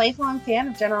you a lifelong fan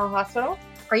of General Hospital?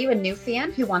 Are you a new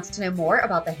fan who wants to know more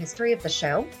about the history of the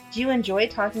show? Do you enjoy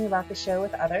talking about the show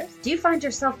with others? Do you find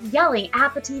yourself yelling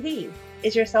at the TV?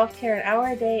 Is your self-care an hour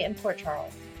a day in Port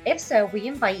Charles? If so, we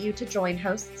invite you to join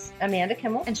hosts Amanda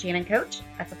Kimmel and Shannon Coach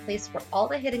at the place where all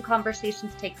the hidden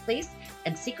conversations take place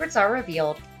and secrets are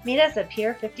revealed. Meet us at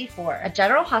Pier 54, a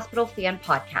General Hospital fan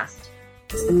podcast.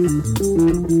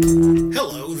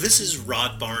 Hello, this is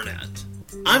Rod Barnett.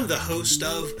 I'm the host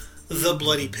of The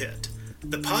Bloody Pit,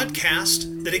 the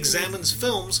podcast that examines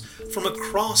films from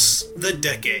across the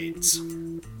decades.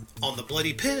 On The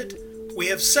Bloody Pit, We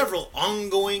have several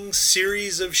ongoing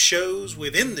series of shows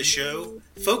within the show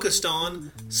focused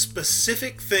on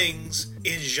specific things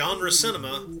in genre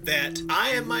cinema that I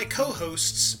and my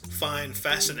co-hosts find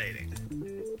fascinating.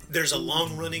 There's a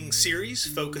long-running series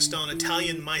focused on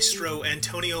Italian maestro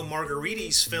Antonio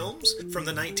Margheriti's films from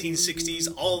the 1960s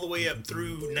all the way up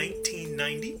through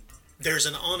 1990. There's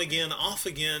an on-again,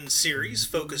 off-again series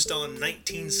focused on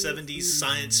 1970s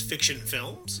science fiction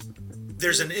films.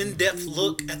 There's an in-depth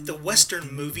look at the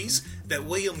Western movies that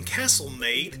William Castle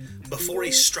made before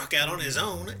he struck out on his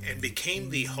own and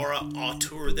became the horror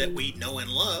auteur that we know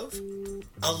and love.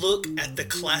 A look at the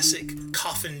classic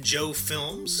Coffin Joe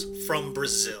films from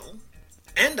Brazil.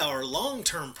 And our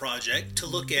long-term project to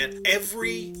look at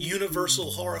every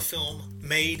Universal horror film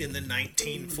made in the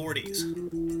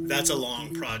 1940s. That's a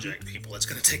long project, people. It's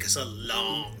going to take us a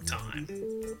long time.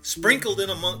 Sprinkled in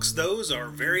amongst those are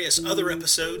various other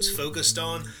episodes focused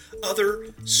on other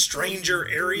stranger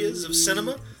areas of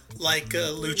cinema, like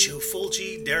Lucio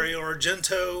Fulci, Dario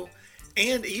Argento,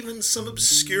 and even some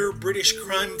obscure British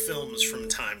crime films from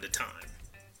time to time.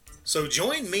 So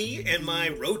join me and my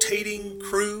rotating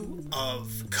crew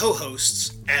of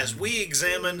co-hosts as we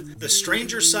examine the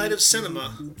stranger side of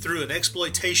cinema through an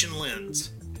exploitation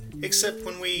lens. Except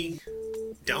when we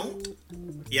don't?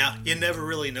 Yeah, you never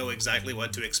really know exactly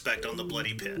what to expect on The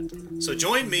Bloody Pit. So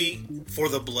join me for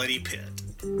The Bloody Pit.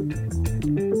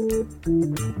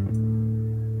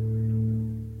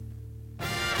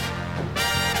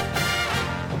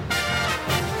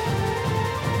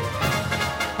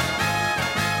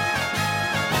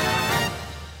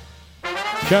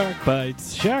 Shark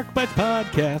Bites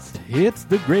Podcast. It's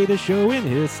the greatest show in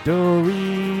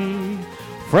history.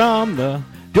 From the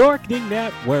Dorkening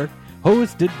Network,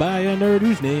 hosted by a nerd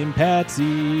who's named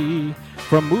Patsy.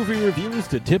 From movie reviews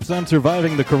to tips on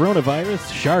surviving the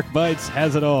coronavirus, Shark Bites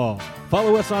has it all.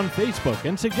 Follow us on Facebook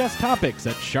and suggest topics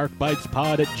at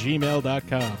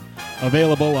sharkbitespod@gmail.com.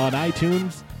 Available on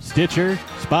iTunes, Stitcher,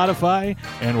 Spotify,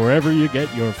 and wherever you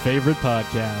get your favorite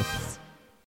podcasts.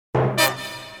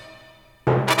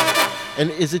 And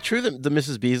is it true that the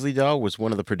Mrs. Beasley doll was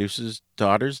one of the producer's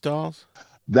daughter's dolls?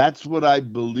 That's what I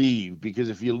believe, because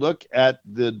if you look at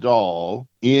the doll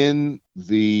in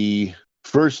the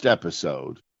first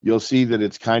episode, you'll see that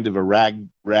it's kind of a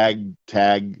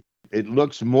ragtag. It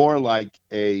looks more like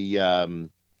a,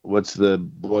 what's the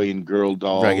boy and girl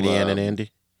doll? Raggedy Ann and Andy?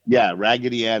 Yeah,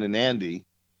 Raggedy Ann and Andy.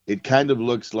 It kind of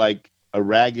looks like a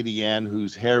Raggedy Ann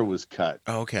whose hair was cut.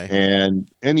 Oh, okay. And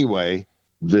anyway,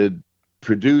 the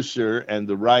producer and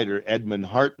the writer, Edmund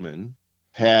Hartman,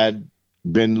 had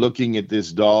been looking at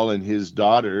this doll, and his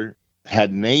daughter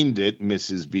had named it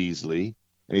Mrs. Beasley,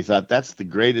 and he thought that's the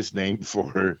greatest name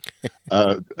for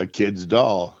a kid's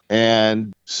doll.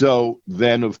 And so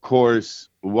then, of course,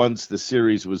 once the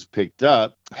series was picked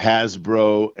up,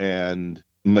 Hasbro and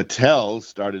Mattel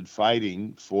started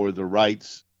fighting for the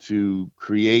rights to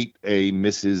create a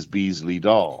Mrs. Beasley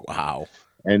doll. Wow.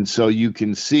 And so you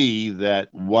can see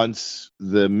that once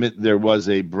there was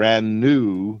a brand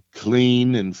new,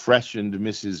 clean and freshened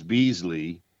Mrs.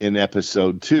 Beasley in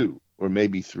episode 2, or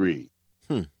maybe 3.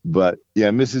 But yeah,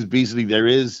 Mrs. Beasley, there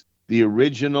is the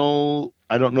original.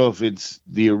 I don't know if it's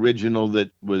the original that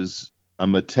was a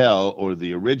Mattel or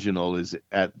the original is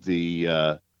at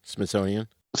the Smithsonian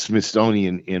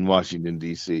in Washington,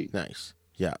 D.C. Nice.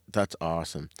 Yeah, that's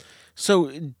awesome.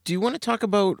 So do you want to talk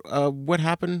about what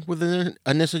happened with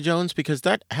Anissa Jones? Because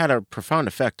that had a profound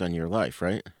effect on your life,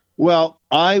 right? Well,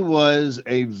 I was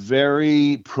a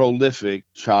very prolific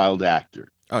child actor.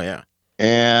 Oh, yeah.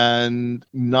 And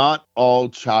not all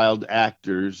child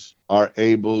actors are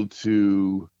able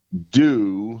to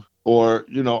do or,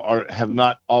 have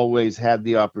not always had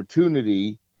the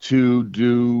opportunity to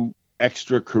do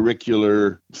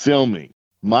extracurricular filming.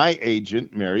 My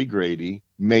agent, Mary Grady,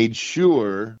 made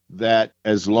sure that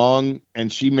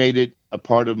and she made it a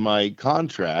part of my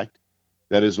contract,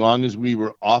 that as long as we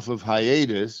were off of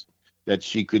hiatus, that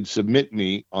she could submit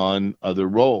me on other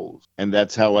roles. And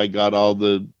that's how I got all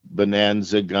the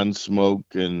Bonanza,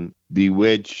 Gunsmoke, and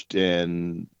Bewitched,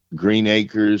 and Green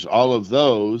Acres. All of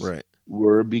those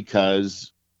were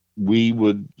because we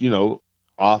would,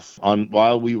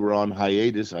 while we were on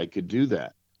hiatus, I could do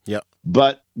that. Yep.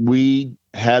 But we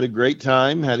had a great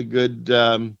time, had a good,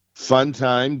 fun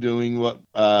time doing what,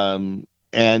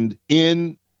 and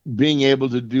in being able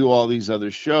to do all these other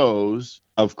shows,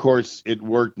 of course, it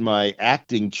worked my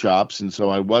acting chops, and so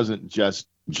I wasn't just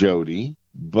Jody,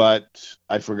 but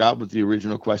I forgot what the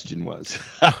original question was.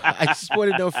 I just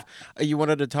wanted to know if you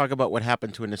wanted to talk about what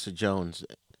happened to Anissa Jones.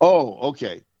 Oh,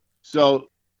 okay. So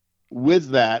with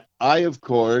that, I, of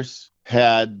course,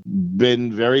 had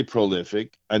been very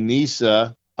prolific.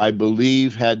 Anissa, I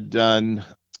believe, had done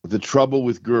The Trouble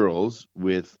with Girls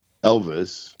with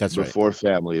Elvis. That's before right.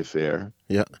 Family Affair.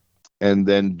 Yeah. And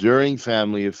then during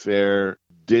Family Affair,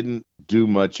 didn't do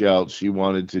much else. She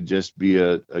wanted to just be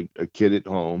a kid at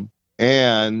home.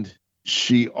 And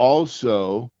she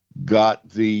also got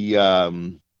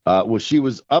the, she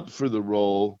was up for the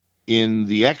role in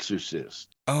The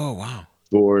Exorcist. Oh, wow.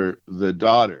 For the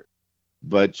daughter.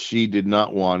 But she did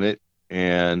not want it.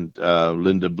 And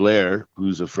Linda Blair,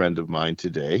 who's a friend of mine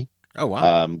today,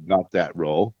 got that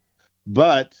role.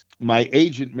 But my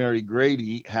agent, Mary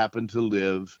Grady, happened to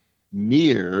live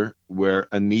near where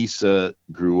Anissa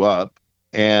grew up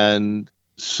and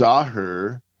saw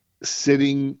her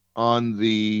sitting on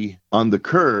the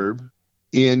curb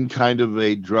in kind of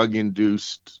a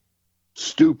drug-induced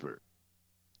stupor.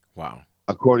 Wow.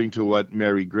 According to what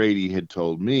Mary Grady had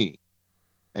told me.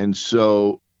 And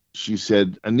so she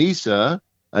said, Anissa,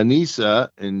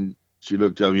 and she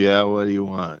looked up, yeah, what do you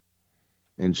want?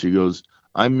 And she goes,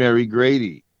 I'm Mary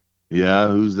Grady. Yeah,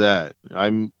 who's that?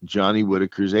 I'm Johnny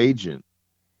Whitaker's agent.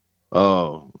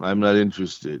 Oh, I'm not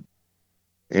interested.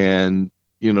 And,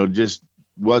 just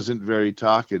wasn't very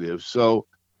talkative. So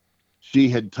she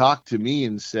had talked to me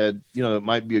and said, it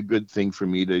might be a good thing for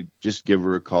me to just give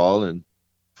her a call and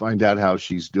find out how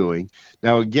she's doing.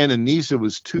 Now, again, Anissa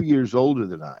was 2 years older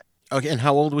than I. Okay, and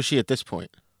how old was she at this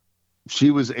point?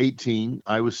 She was 18.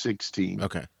 I was 16.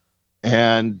 Okay.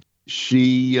 And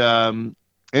she,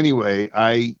 anyway,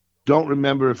 I don't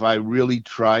remember if I really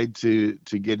tried to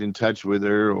get in touch with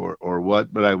her or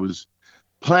what, but I was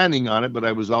planning on it. But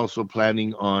I was also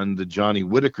planning on the Johnny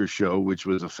Whitaker show, which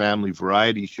was a family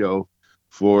variety show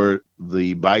for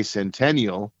the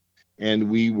bicentennial. And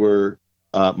we were,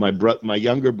 my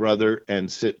younger brother and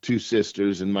two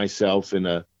sisters and myself in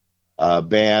a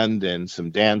band and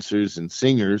some dancers and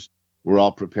singers were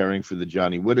all preparing for the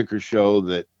Johnny Whitaker show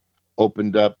that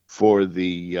opened up for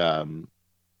the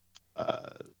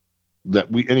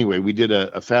we did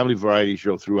a family variety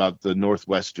show throughout the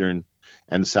northwestern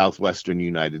and southwestern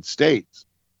United States.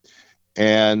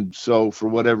 And so for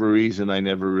whatever reason, I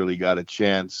never really got a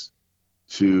chance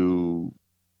to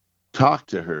talk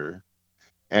to her.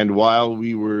 And while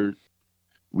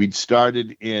we'd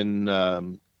started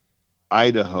in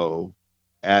Idaho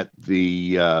at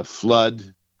the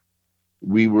flood,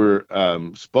 we were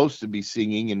supposed to be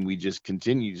singing, and we just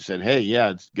continued to say, hey, yeah,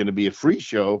 it's going to be a free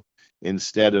show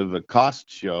instead of a cost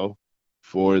show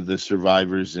for the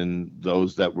survivors and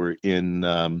those that were in,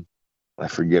 I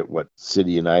forget what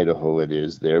city in Idaho it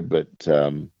is there, but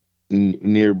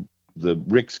near the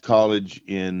Ricks College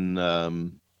in,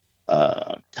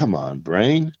 come on,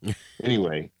 brain.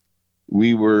 Anyway,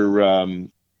 we were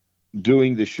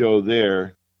doing the show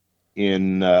there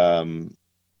in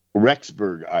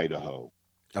Rexburg, Idaho.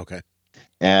 Okay.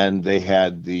 And they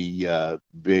had the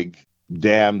big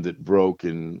dam that broke,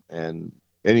 and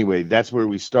anyway, that's where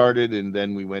we started, and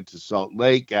then we went to Salt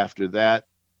Lake after that.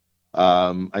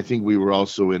 I think we were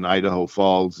also in Idaho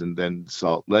Falls and then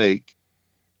Salt Lake.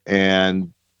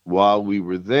 And while we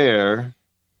were there,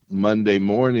 Monday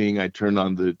morning, I turned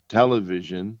on the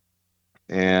television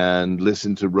and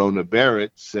listened to Rona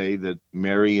Barrett say that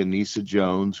Mary Anissa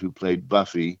Jones, who played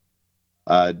Buffy,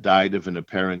 died of an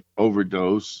apparent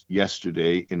overdose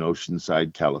yesterday in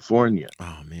Oceanside, California.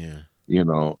 Oh, man.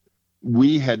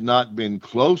 We had not been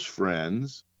close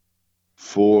friends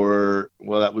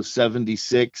that was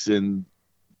 76, and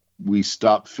we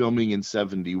stopped filming in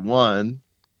 71.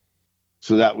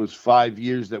 So that was 5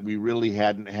 years that we really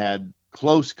hadn't had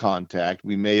close contact.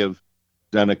 We may have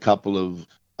done a couple of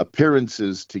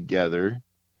appearances together,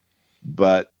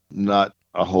 but not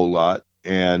a whole lot.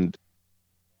 And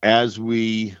as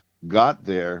we got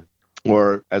there,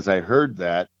 or as I heard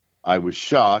that, I was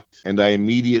shocked, and I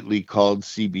immediately called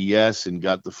CBS and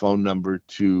got the phone number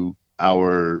to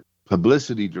our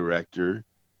publicity director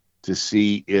to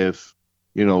see if,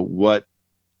 what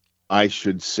I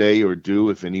should say or do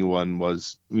if anyone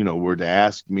was, were to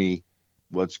ask me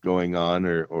what's going on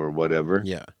or whatever.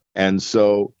 Yeah. And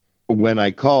so when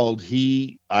I called,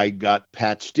 I got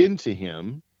patched into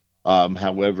him.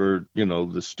 However,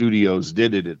 the studios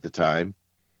did it at the time,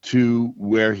 to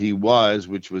where he was,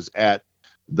 which was at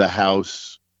the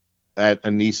house at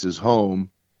Anissa's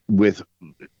home with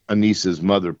Anissa's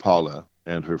mother, Paula,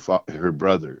 and her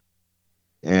brother.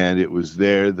 And it was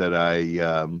there that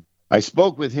I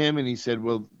spoke with him, and he said,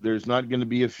 well, there's not going to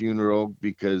be a funeral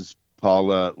because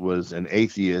Paula was an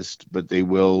atheist, but they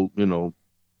will,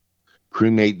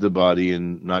 cremate the body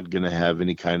and not going to have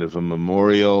any kind of a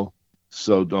memorial.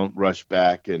 So don't rush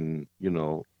back. And,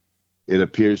 It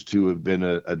appears to have been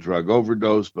a drug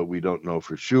overdose, but we don't know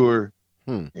for sure.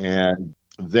 And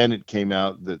then it came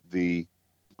out that the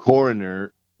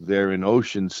coroner there in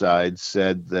Oceanside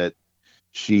said that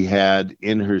she had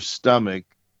in her stomach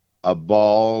a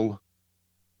ball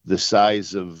the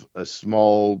size of a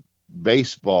small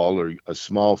baseball or a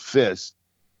small fist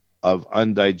of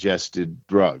undigested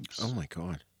drugs. Oh, my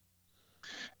God.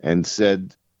 And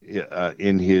said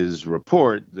in his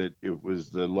report that it was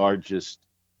the largest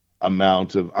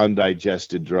amount of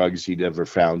undigested drugs he'd ever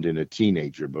found in a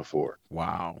teenager before.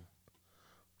 Wow.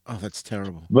 Oh, that's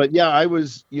terrible. But yeah, I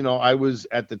was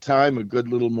at the time a good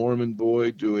little Mormon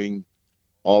boy doing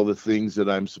all the things that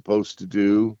I'm supposed to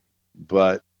do,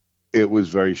 but it was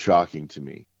very shocking to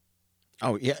me.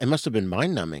 Oh, yeah, it must have been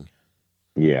mind-numbing.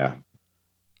 Yeah.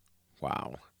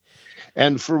 Wow.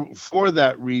 And for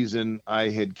that reason, I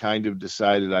had kind of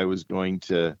decided I was going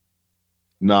to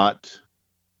not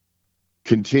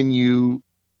continue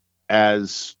as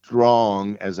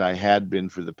strong as I had been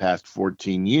for the past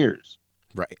 14 years.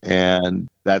 Right. And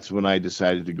that's when I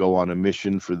decided to go on a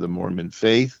mission for the Mormon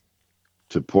faith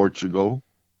to Portugal,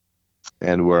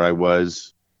 and where I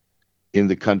was in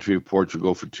the country of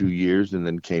Portugal for 2 years, and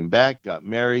then came back, got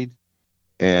married.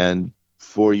 And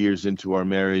 4 years into our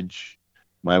marriage,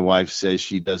 my wife says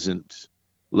she doesn't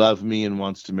love me and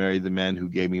wants to marry the man who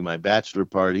gave me my bachelor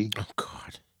party. Oh,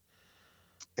 God.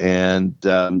 And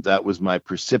that was my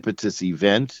precipitous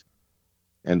event.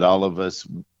 And all of us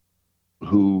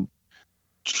who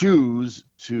choose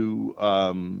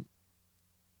to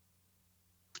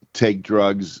take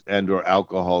drugs and or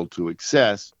alcohol to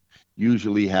excess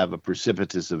usually have a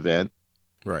precipitous event.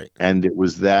 Right. And it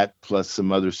was that plus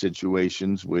some other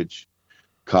situations which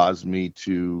caused me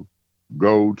to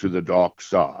go to the dark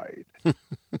side.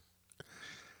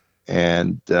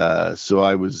 And so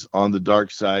I was on the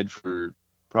dark side for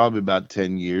probably about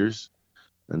 10 years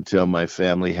until my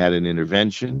family had an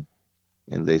intervention.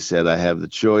 And they said I have the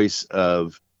choice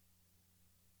of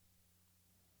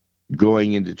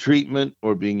going into treatment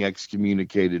or being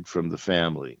excommunicated from the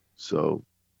family. So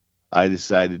I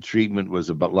decided treatment was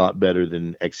a lot better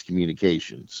than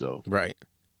excommunication. So right.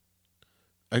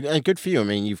 And good for you. I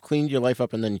mean, you've cleaned your life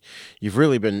up, and then you've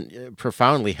really been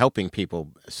profoundly helping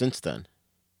people since then.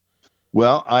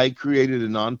 Well, I created a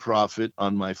nonprofit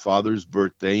on my father's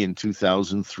birthday in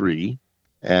 2003.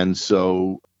 And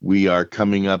so we are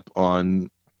coming up on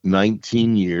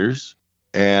 19 years,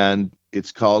 and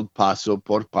it's called Paso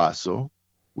por Paso,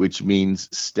 which means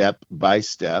step by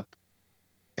step.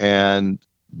 And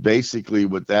basically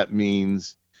what that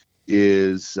means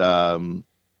is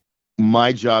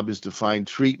my job is to find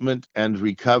treatment and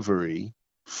recovery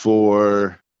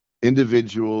for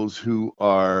individuals who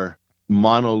are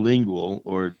monolingual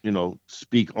or,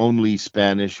 speak only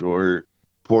Spanish or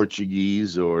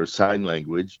Portuguese or sign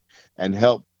language, and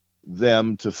help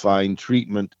them to find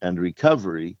treatment and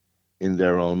recovery in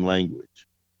their own language.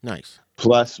 Nice.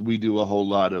 Plus, we do a whole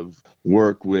lot of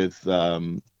work with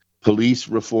police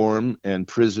reform and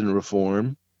prison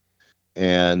reform.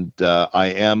 And I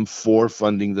am for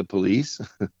funding the police.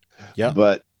 Yeah.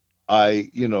 But my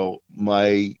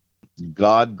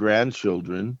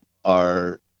grandchildren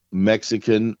are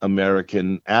Mexican,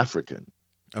 American, African.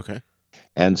 Okay.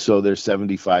 And so they're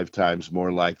 75 times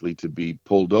more likely to be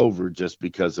pulled over just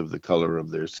because of the color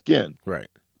of their skin. Right.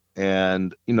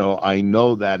 And, I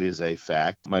know that is a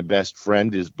fact. My best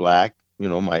friend is black.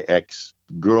 My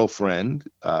ex-girlfriend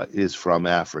is from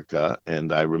Africa.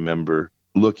 And I remember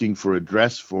looking for a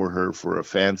dress for her for a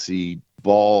fancy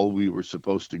ball we were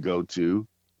supposed to go to.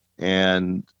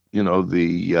 And,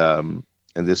 and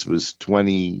this was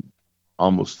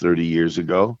almost 30 years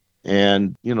ago.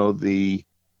 And, the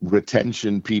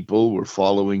retention people were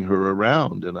following her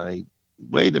around. And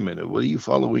wait a minute, what are you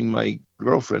following my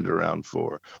girlfriend around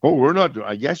for? Oh, we're not doing,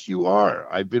 I guess you are.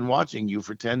 I've been watching you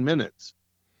for 10 minutes.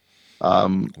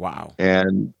 Wow.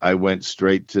 And I went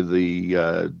straight to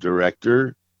the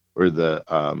director or the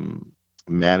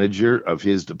manager of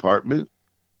his department.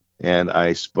 And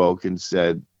I spoke and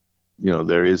said,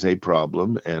 there is a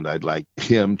problem, and I'd like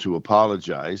him to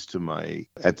apologize to my,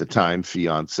 at the time,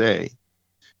 fiance.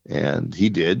 And he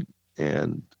did.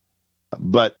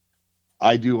 But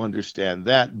I do understand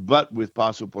that. But with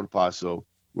Paso por Paso,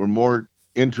 we're more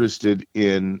interested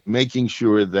in making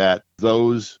sure that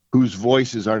those whose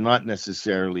voices are not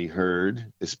necessarily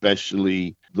heard,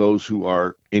 especially those who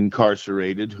are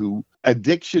incarcerated, who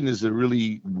addiction is a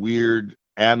really weird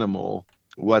animal.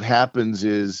 What happens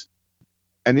is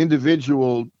an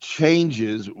individual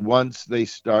changes once they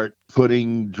start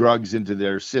putting drugs into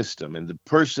their system. And the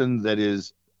person that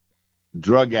is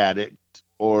drug addict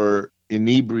or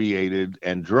inebriated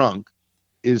and drunk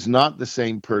is not the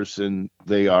same person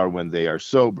they are when they are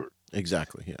sober.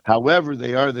 Exactly. Yeah. However,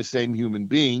 they are the same human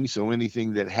being, so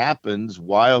anything that happens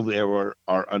while they are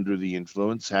under the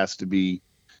influence has to be,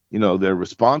 they're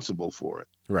responsible for it.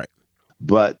 Right.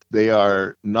 But they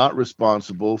are not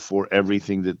responsible for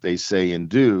everything that they say and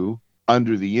do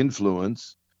under the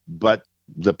influence, but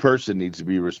the person needs to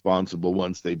be responsible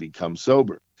once they become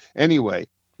sober. Anyway,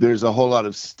 there's a whole lot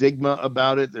of stigma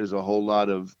about it. There's a whole lot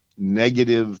of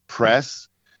negative press,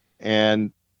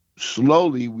 and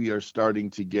slowly we are starting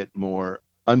to get more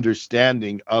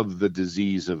understanding of the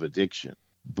disease of addiction.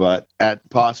 But at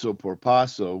Paso por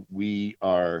Paso, we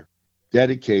are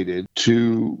dedicated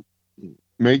to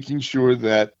making sure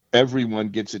that everyone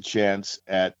gets a chance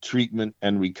at treatment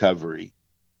and recovery,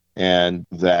 and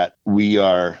that we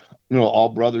are, all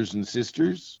brothers and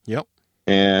sisters. Yep.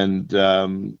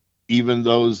 And even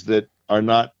those that are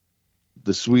not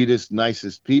the sweetest,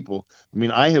 nicest people. I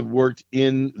mean, I have worked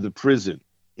in the prison,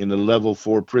 in a level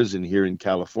 4 prison here in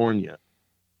California,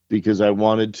 because I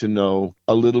wanted to know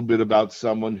a little bit about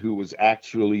someone who was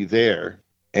actually there.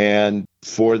 And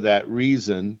for that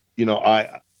reason,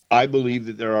 I believe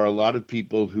that there are a lot of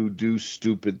people who do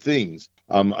stupid things.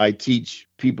 I teach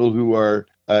people who are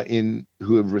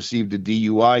who have received a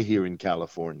DUI here in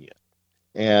California,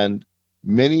 and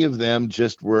many of them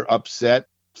just were upset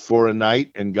for a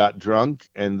night and got drunk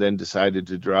and then decided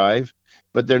to drive,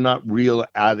 but they're not real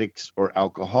addicts or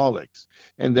alcoholics.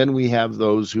 And then we have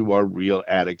those who are real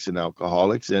addicts and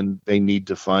alcoholics, and they need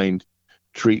to find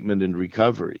treatment and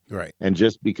recovery. Right. And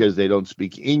just because they don't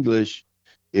speak English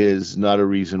is not a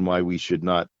reason why we should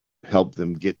not help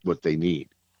them get what they need.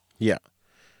 Yeah.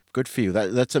 Good for you.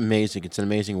 That's amazing. It's an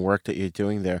amazing work that you're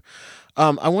doing there.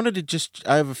 I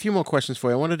have a few more questions for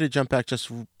you. I wanted to jump back just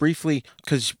briefly,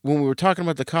 because when we were talking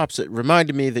about the cops, it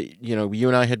reminded me that, you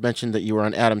and I had mentioned that you were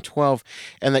on Adam 12,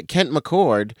 and that Kent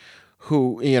McCord,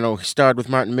 who, starred with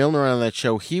Martin Milner on that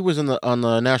show, he was on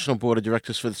the National Board of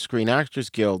Directors for the Screen Actors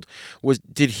Guild.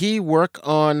 Did he work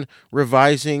on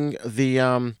revising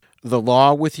the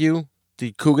law with you,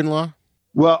 the Coogan law?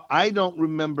 Well, I don't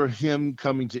remember him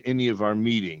coming to any of our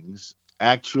meetings.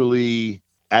 Actually,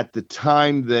 at the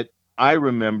time that I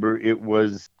remember, it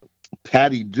was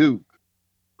Patty Duke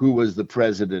who was the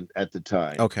president at the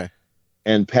time. Okay.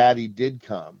 And Patty did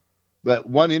come. But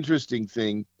one interesting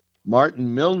thing,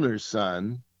 Martin Milner's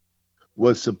son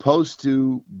was supposed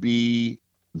to be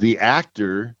the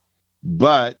actor,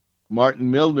 but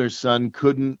Martin Milner's son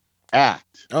couldn't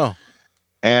act. Oh.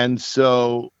 And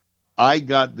so I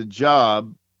got the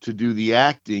job to do the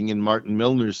acting, and Martin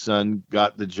Milner's son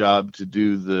got the job to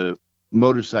do the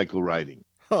motorcycle riding.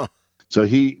 Huh. So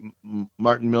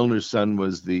Martin Milner's son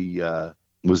was the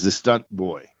stunt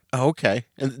boy. Oh, okay.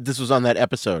 And this was on that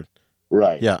episode.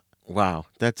 Right. Yeah. Wow.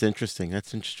 That's interesting.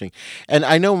 And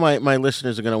I know my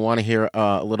listeners are going to want to hear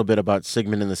a little bit about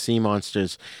Sigmund and the Sea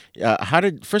Monsters.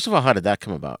 First of all, how did that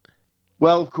come about?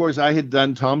 Well, of course, I had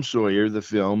done Tom Sawyer, the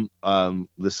film,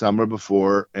 the summer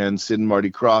before, and Sid and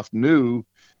Marty Krofft knew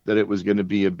that it was going to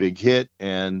be a big hit.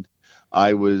 And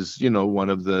I was,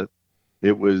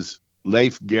 it was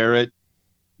Leif Garrett,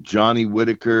 Johnny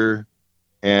Whitaker,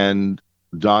 and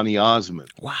Donny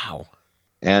Osmond. Wow.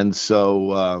 And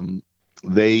so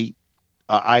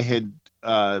I had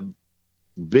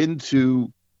been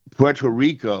to Puerto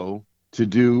Rico to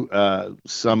do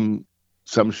some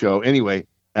show. Anyway,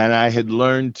 and I had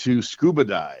learned to scuba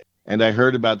dive, and I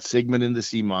heard about Sigmund and the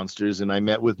Sea Monsters, and I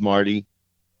met with Marty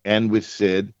and with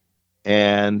Sid,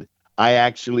 and I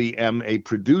actually am a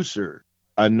producer,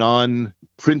 a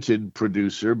non-printed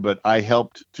producer, but I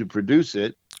helped to produce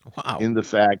it. Wow. In the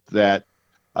fact that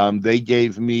they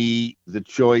gave me the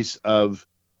choice of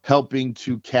helping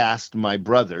to cast my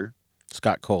brother,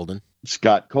 Scott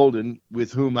Colden,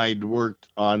 with whom I'd worked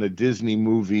on a Disney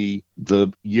movie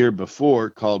the year before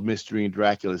called Mystery in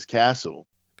Dracula's Castle.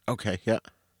 Okay, yeah.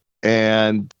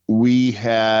 And we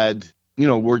had,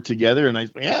 worked together, and I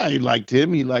liked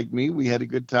him, he liked me, we had a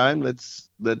good time, let's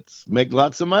make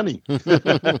lots of money.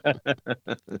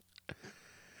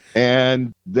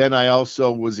 And then I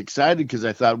also was excited because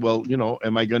I thought, well,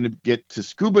 am I going to get to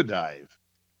scuba dive?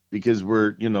 Because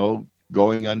we're,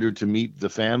 going under to meet the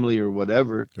family or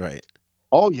whatever. Right.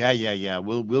 Oh, yeah.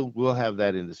 We'll have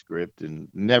that in the script, and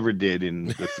never did in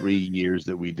the 3 years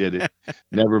that we did it.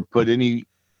 Never put any,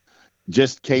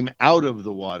 just came out of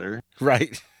the water.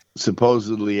 Right.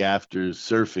 Supposedly after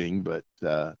surfing, but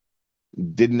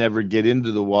didn't ever get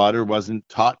into the water, wasn't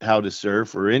taught how to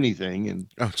surf or anything. And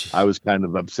I was kind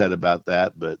of upset about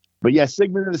that. But yeah,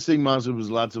 Sigmund and the Sea Monsters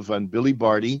was lots of fun. Billy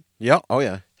Barty. Yeah. Oh,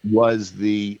 yeah. Was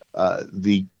the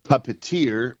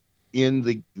puppeteer in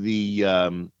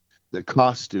the the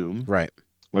costume, right,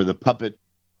 or the puppet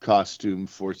costume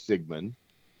for Sigmund.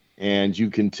 And you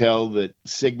can tell that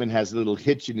Sigmund has a little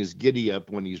hitch in his giddy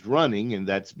up when he's running, and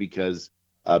that's because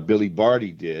Billy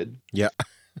Barty did. Yeah.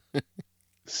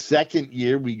 Second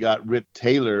year, we got Rip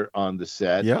Taylor on the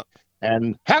set. Yeah.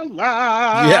 And hello!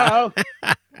 Yeah.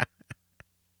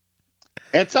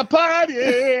 It's a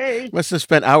party! Must have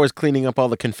spent hours cleaning up all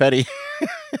the confetti.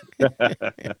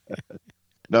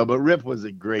 No, but Rip was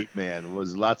a great man. It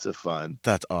was lots of fun.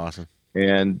 That's awesome.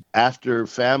 And after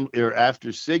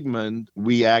Sigmund,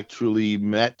 we actually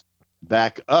met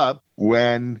back up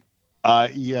when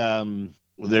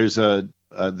there's the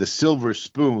Silver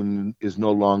Spoon is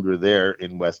no longer there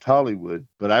in West Hollywood,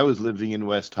 but I was living in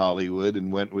West Hollywood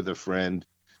and went with a friend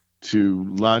to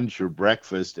lunch or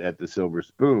breakfast at the Silver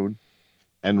Spoon,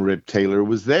 and Rip Taylor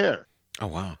was there. Oh,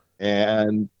 wow.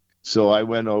 And so I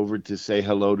went over to say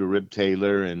hello to Rip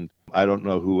Taylor, and I don't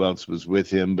know who else was with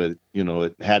him, but,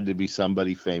 it had to be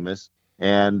somebody famous.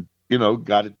 And,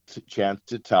 got a chance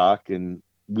to talk, and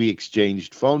we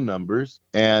exchanged phone numbers,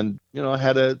 and,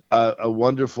 had a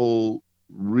wonderful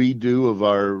redo of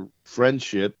our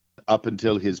friendship up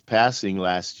until his passing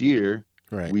last year.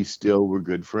 Right. We still were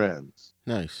good friends.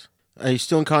 Nice. Are you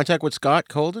still in contact with Scott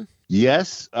Colden?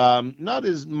 Yes. Not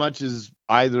as much as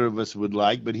either of us would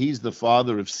like, but he's the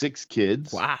father of 6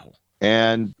 kids. Wow.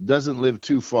 And doesn't live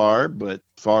too far, but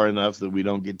far enough that we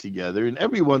don't get together. And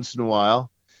every once in a while,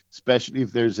 especially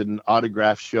if there's an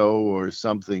autograph show or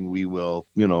something, we will,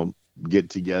 get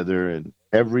together. And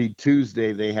every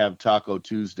Tuesday they have Taco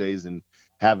Tuesdays and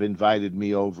have invited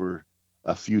me over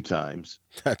a few times.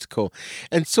 That's cool.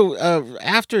 And so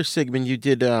after Sigmund, you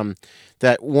did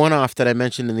that one-off that I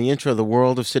mentioned in the intro, The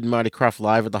World of Sid and Marty Krofft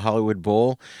Live at the Hollywood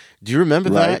Bowl. Do you remember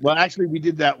that? Well, actually, we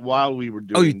did that while we were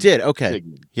doing. Oh, you did? Okay.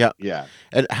 Sigmund. Yeah. Yeah.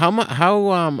 And how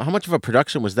much of a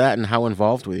production was that, and how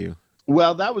involved were you?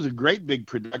 Well, that was a great big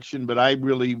production, but I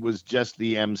really was just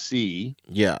the MC.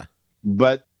 Yeah.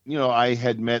 But, I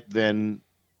had met then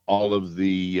all of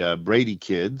the Brady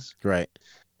kids. Right.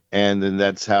 And then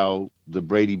that's how the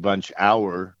Brady Bunch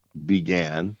Hour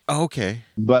began. Oh, okay.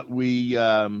 But we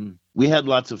had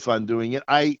lots of fun doing it.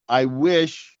 I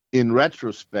wish, in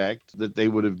retrospect, that they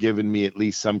would have given me at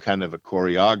least some kind of a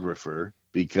choreographer,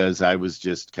 because I was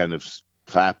just kind of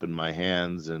clapping my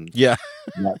hands and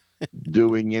not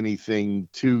doing anything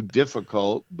too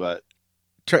difficult, but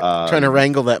trying to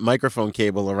wrangle that microphone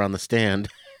cable around the stand.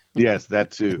 Yes,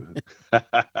 that too.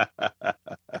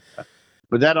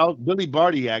 But Billy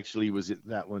Barty actually was in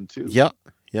that one too. Yep.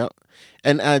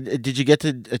 And did you get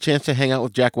a chance to hang out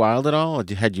with Jack Wilde at all?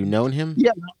 Or had you known him?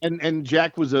 Yeah, and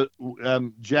Jack was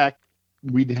Jack.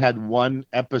 We'd had one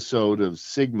episode of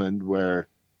Sigmund where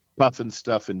Puff and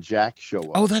Stuff and Jack show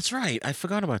up. Oh, that's right. I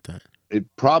forgot about that.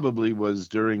 It probably was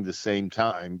during the same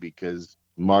time, because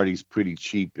Marty's pretty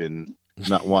cheap in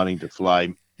not wanting to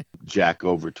fly Jack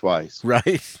over twice.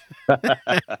 Right.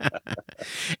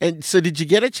 And so did you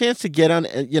get a chance to get on,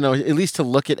 at least to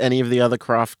look at any of the other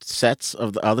Krofft sets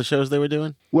of the other shows they were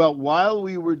doing? Well, while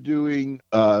we were doing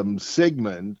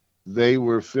Sigmund, they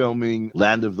were filming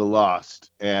Land of the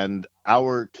Lost, and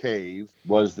our cave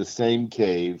was the same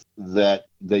cave that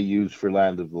they used for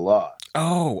Land of the Lost.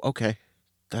 Oh, okay.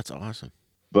 That's awesome.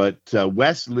 But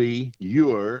Wesley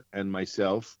Ewer and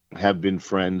myself have been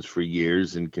friends for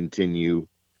years and continue.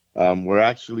 We're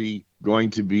actually going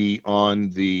to be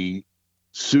on the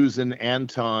Susan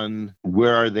Anton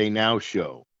Where Are They Now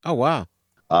show. Oh, wow.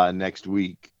 Next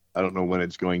week. I don't know when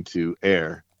it's going to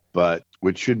air, but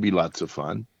which should be lots of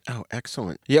fun. Oh,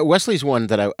 excellent. Yeah, Wesley's one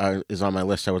that is on my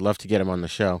list. I would love to get him on the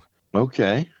show.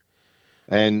 Okay.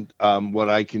 And what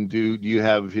I can do you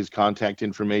have his contact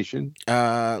information?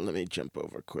 Let me jump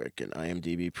over quick in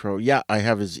IMDb Pro. Yeah, I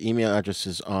have his email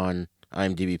addresses on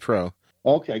IMDb Pro.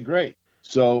 Okay, great.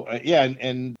 So,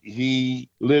 and he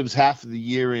lives half of the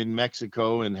year in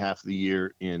Mexico and half the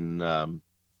year in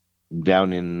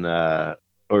down in,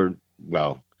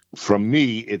 from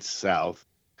me, it's south,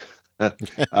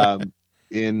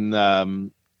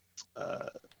 in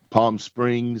Palm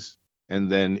Springs and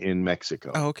then in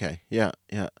Mexico. Oh, okay. Yeah.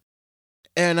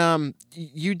 And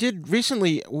you did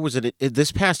recently, what was it,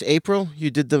 this past April,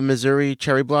 you did the Missouri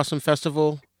Cherry Blossom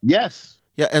Festival? Yes.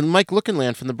 Yeah, and Mike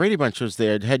Lookinland from the Brady Bunch was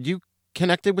there. Had you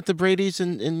connected with the Bradys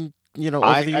over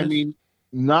the years? I mean,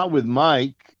 not with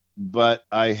Mike, but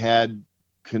I had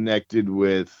connected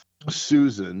with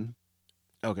Susan.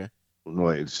 Okay. No,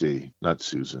 let's see, not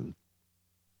Susan.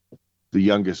 The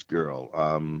youngest girl.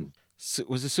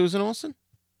 Was it Susan Olsen?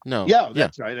 No. Yeah,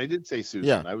 that's right. I did say Susan.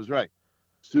 Yeah. I was right.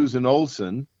 Susan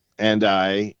Olsen and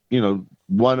I,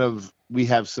 we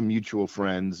have some mutual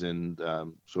friends, and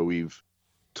so we've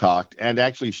talked. And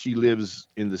actually, she lives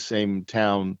in the same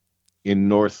town in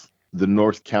the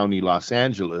North County, Los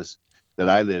Angeles, that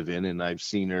I live in. And I've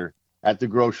seen her at the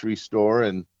grocery store,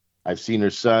 and I've seen her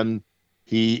son.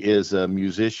 He is a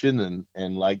musician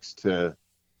and likes to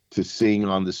sing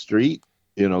on the street,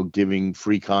 giving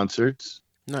free concerts.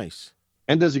 Nice.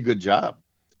 And does a good job.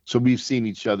 So we've seen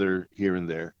each other here and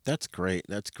there. That's great.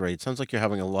 That's great. Sounds like you're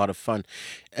having a lot of fun.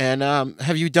 And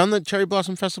have you done the Cherry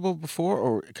Blossom Festival before,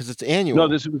 or because it's annual? No,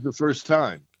 this was the first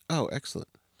time. Oh, excellent.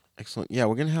 Excellent. Yeah,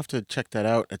 we're going to have to check that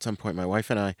out at some point, my wife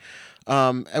and I.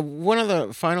 One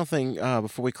other final thing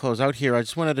before we close out here, I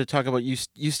just wanted to talk about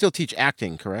you still teach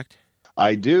acting, correct?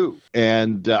 I do,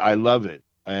 and I love it.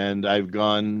 And I've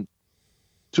gone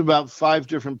to about 5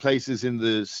 different places in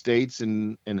the States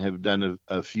and have done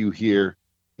a few here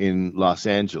in Los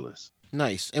Angeles.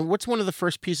 Nice. And what's one of the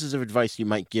first pieces of advice you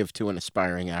might give to an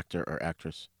aspiring actor or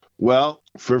actress? Well,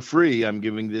 for free, I'm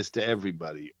giving this to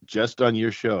everybody, just on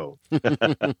your show.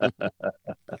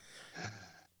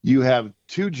 You have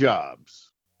 2 jobs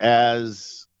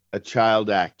as a child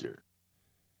actor.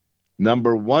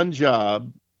 Number 1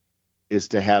 job is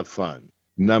to have fun.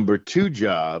 Number 2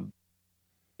 job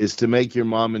is to make your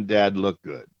mom and dad look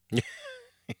good.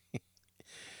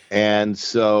 And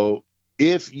so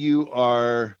if you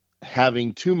are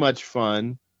having too much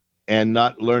fun and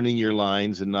not learning your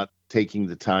lines and not taking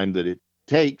the time that it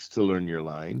takes to learn your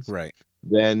lines, right,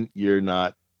 then you're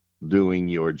not doing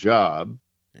your job.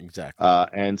 Exactly.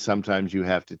 And sometimes you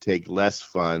have to take less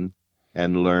fun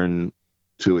and learn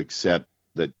to accept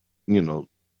that,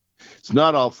 it's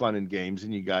not all fun and games,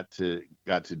 and you got to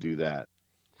do that.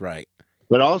 Right.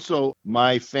 But also,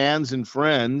 my fans and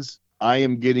friends, I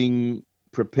am getting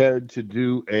prepared to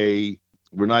do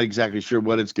we're not exactly sure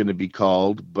what it's going to be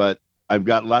called, but I've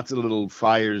got lots of little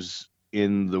fires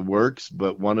in the works,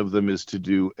 but one of them is to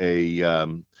do a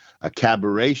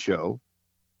cabaret show.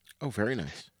 Oh, very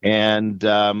nice. And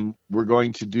we're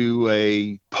going to do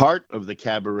a part of the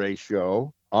cabaret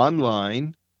show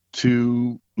online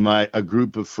to a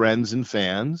group of friends and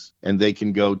fans, and they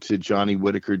can go to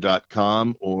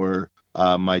JohnnyWhitaker.com or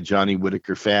my Johnny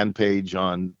Whitaker fan page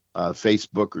on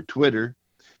Facebook or Twitter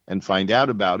and find out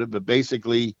about it. But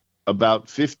basically, about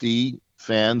 50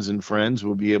 fans and friends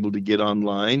will be able to get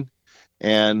online,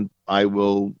 and I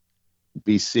will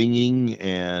be singing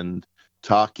and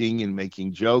talking and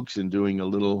making jokes and doing a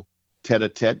little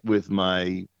tete-a-tete with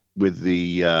the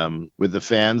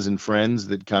fans and friends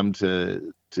that come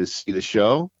to see the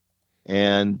show.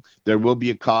 And there will be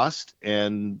a cost,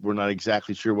 and we're not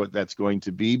exactly sure what that's going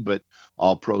to be, but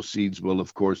all proceeds will,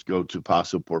 of course, go to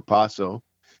Paso por Paso.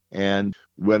 And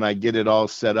when I get it all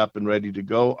set up and ready to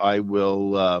go, I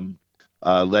will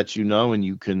let you know, and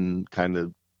you can kind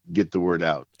of get the word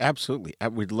out. Absolutely.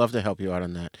 We'd love to help you out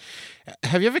on that.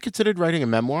 Have you ever considered writing a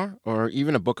memoir or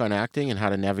even a book on acting and how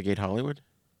to navigate Hollywood?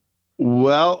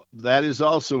 Well, that is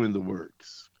also in the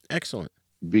works. Excellent.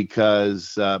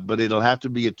 Because, but it'll have to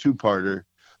be a 2-parter: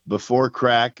 before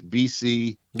crack,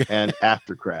 BC, and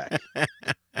after crack.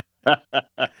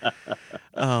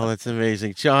 Oh, that's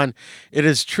amazing. John, it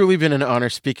has truly been an honor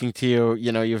speaking to you.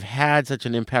 You've had such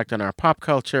an impact on our pop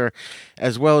culture,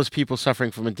 as well as people suffering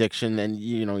from addiction, and,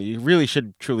 you really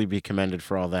should truly be commended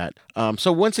for all that.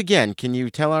 So once again, can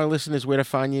you tell our listeners where to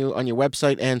find you on your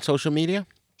website and social media?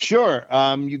 Sure.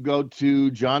 You go to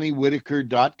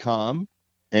JohnnyWhitaker.com.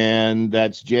 And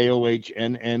that's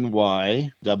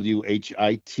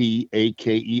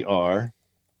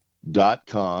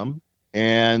JohnnyWhitaker.com.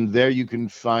 And there you can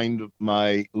find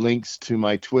my links to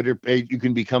my Twitter page. You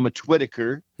can become a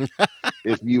Twitiker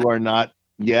if you are not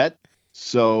yet.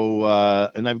 So,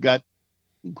 and I've got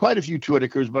quite a few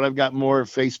Twitikers, but I've got more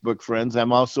Facebook friends.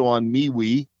 I'm also on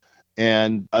MeWe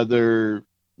and other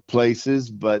places,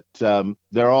 but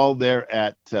they're all there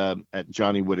at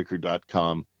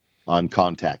JohnnyWhitaker.com. on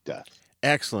Contact Us.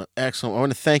 Excellent. Excellent. I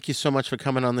want to thank you so much for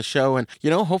coming on the show. And,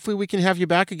 hopefully we can have you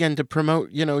back again to promote,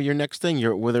 your next thing,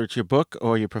 whether it's your book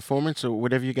or your performance or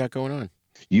whatever you got going on.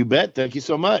 You bet. Thank you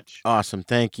so much. Awesome.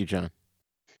 Thank you, John.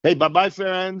 Hey, bye-bye,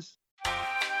 friends.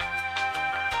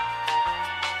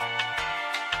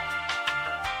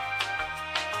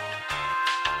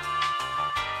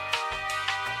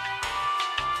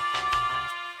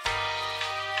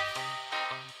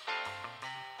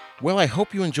 Well, I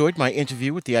hope you enjoyed my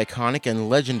interview with the iconic and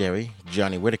legendary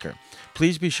Johnny Whitaker.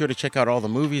 Please be sure to check out all the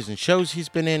movies and shows he's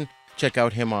been in, check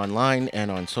out him online and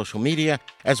on social media,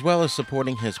 as well as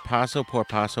supporting his Paso por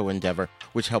Paso endeavor,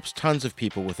 which helps tons of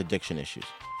people with addiction issues.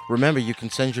 Remember, you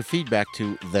can send your feedback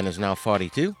to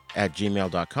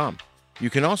thenisnow42@gmail.com.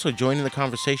 You can also join in the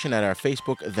conversation at our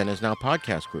Facebook Then Is Now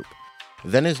podcast group.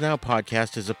 Then Is Now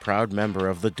podcast is a proud member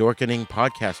of the Dorkening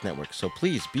Podcast Network, so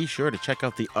please be sure to check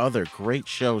out the other great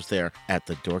shows there at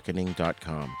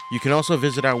thedorkening.com. You can also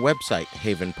visit our website,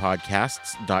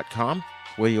 havenpodcasts.com,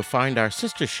 where you'll find our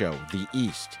sister show, The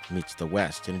East Meets the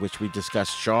West, in which we discuss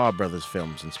Shaw Brothers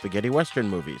films and spaghetti western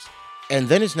movies. And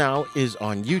Then Is Now is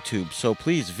on YouTube, so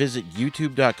please visit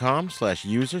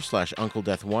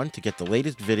youtube.com/user/UncleDeath1 to get the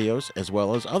latest videos as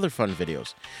well as other fun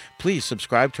videos. Please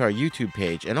subscribe to our YouTube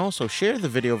page and also share the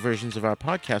video versions of our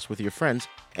podcast with your friends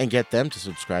and get them to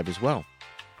subscribe as well.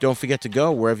 Don't forget to go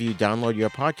wherever you download your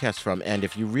podcast from, and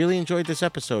if you really enjoyed this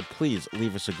episode, please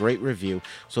leave us a great review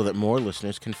so that more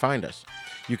listeners can find us.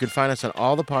 You can find us on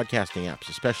all the podcasting apps,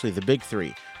 especially the big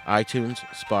three, iTunes,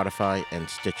 Spotify, and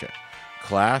Stitcher.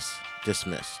 Class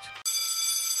dismissed.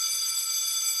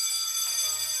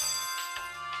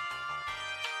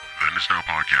 Then Is Now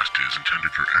podcast is intended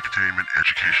for entertainment,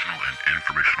 educational, and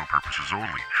informational purposes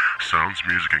only. Sounds,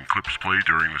 music, and clips played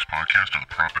during this podcast are the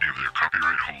property of their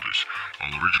copyright holders. All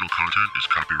original content is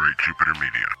copyright Jupiter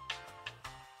Media.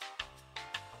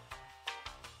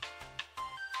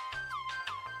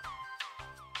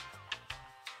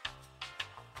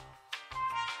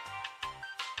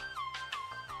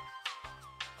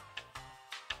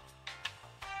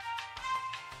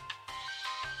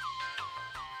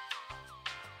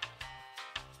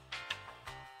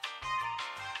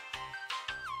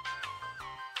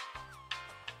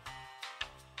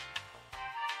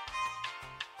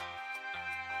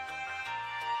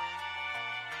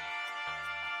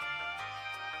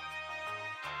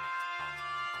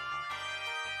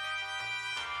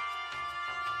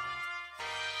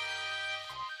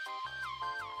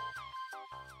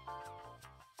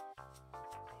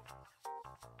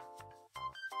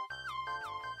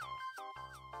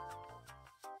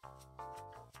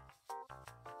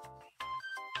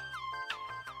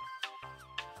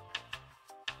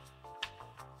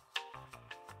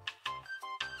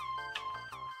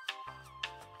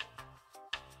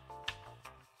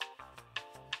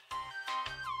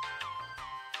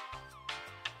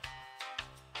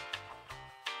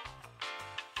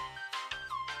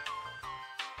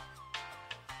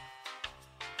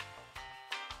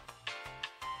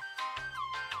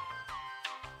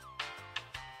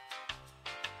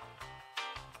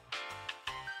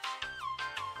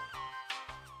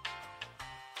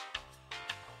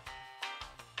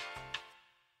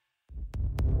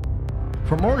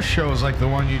 For more shows like the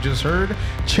one you just heard,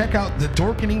 check out the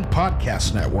Dorkening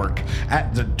Podcast Network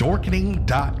at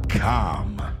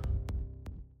thedorkening.com.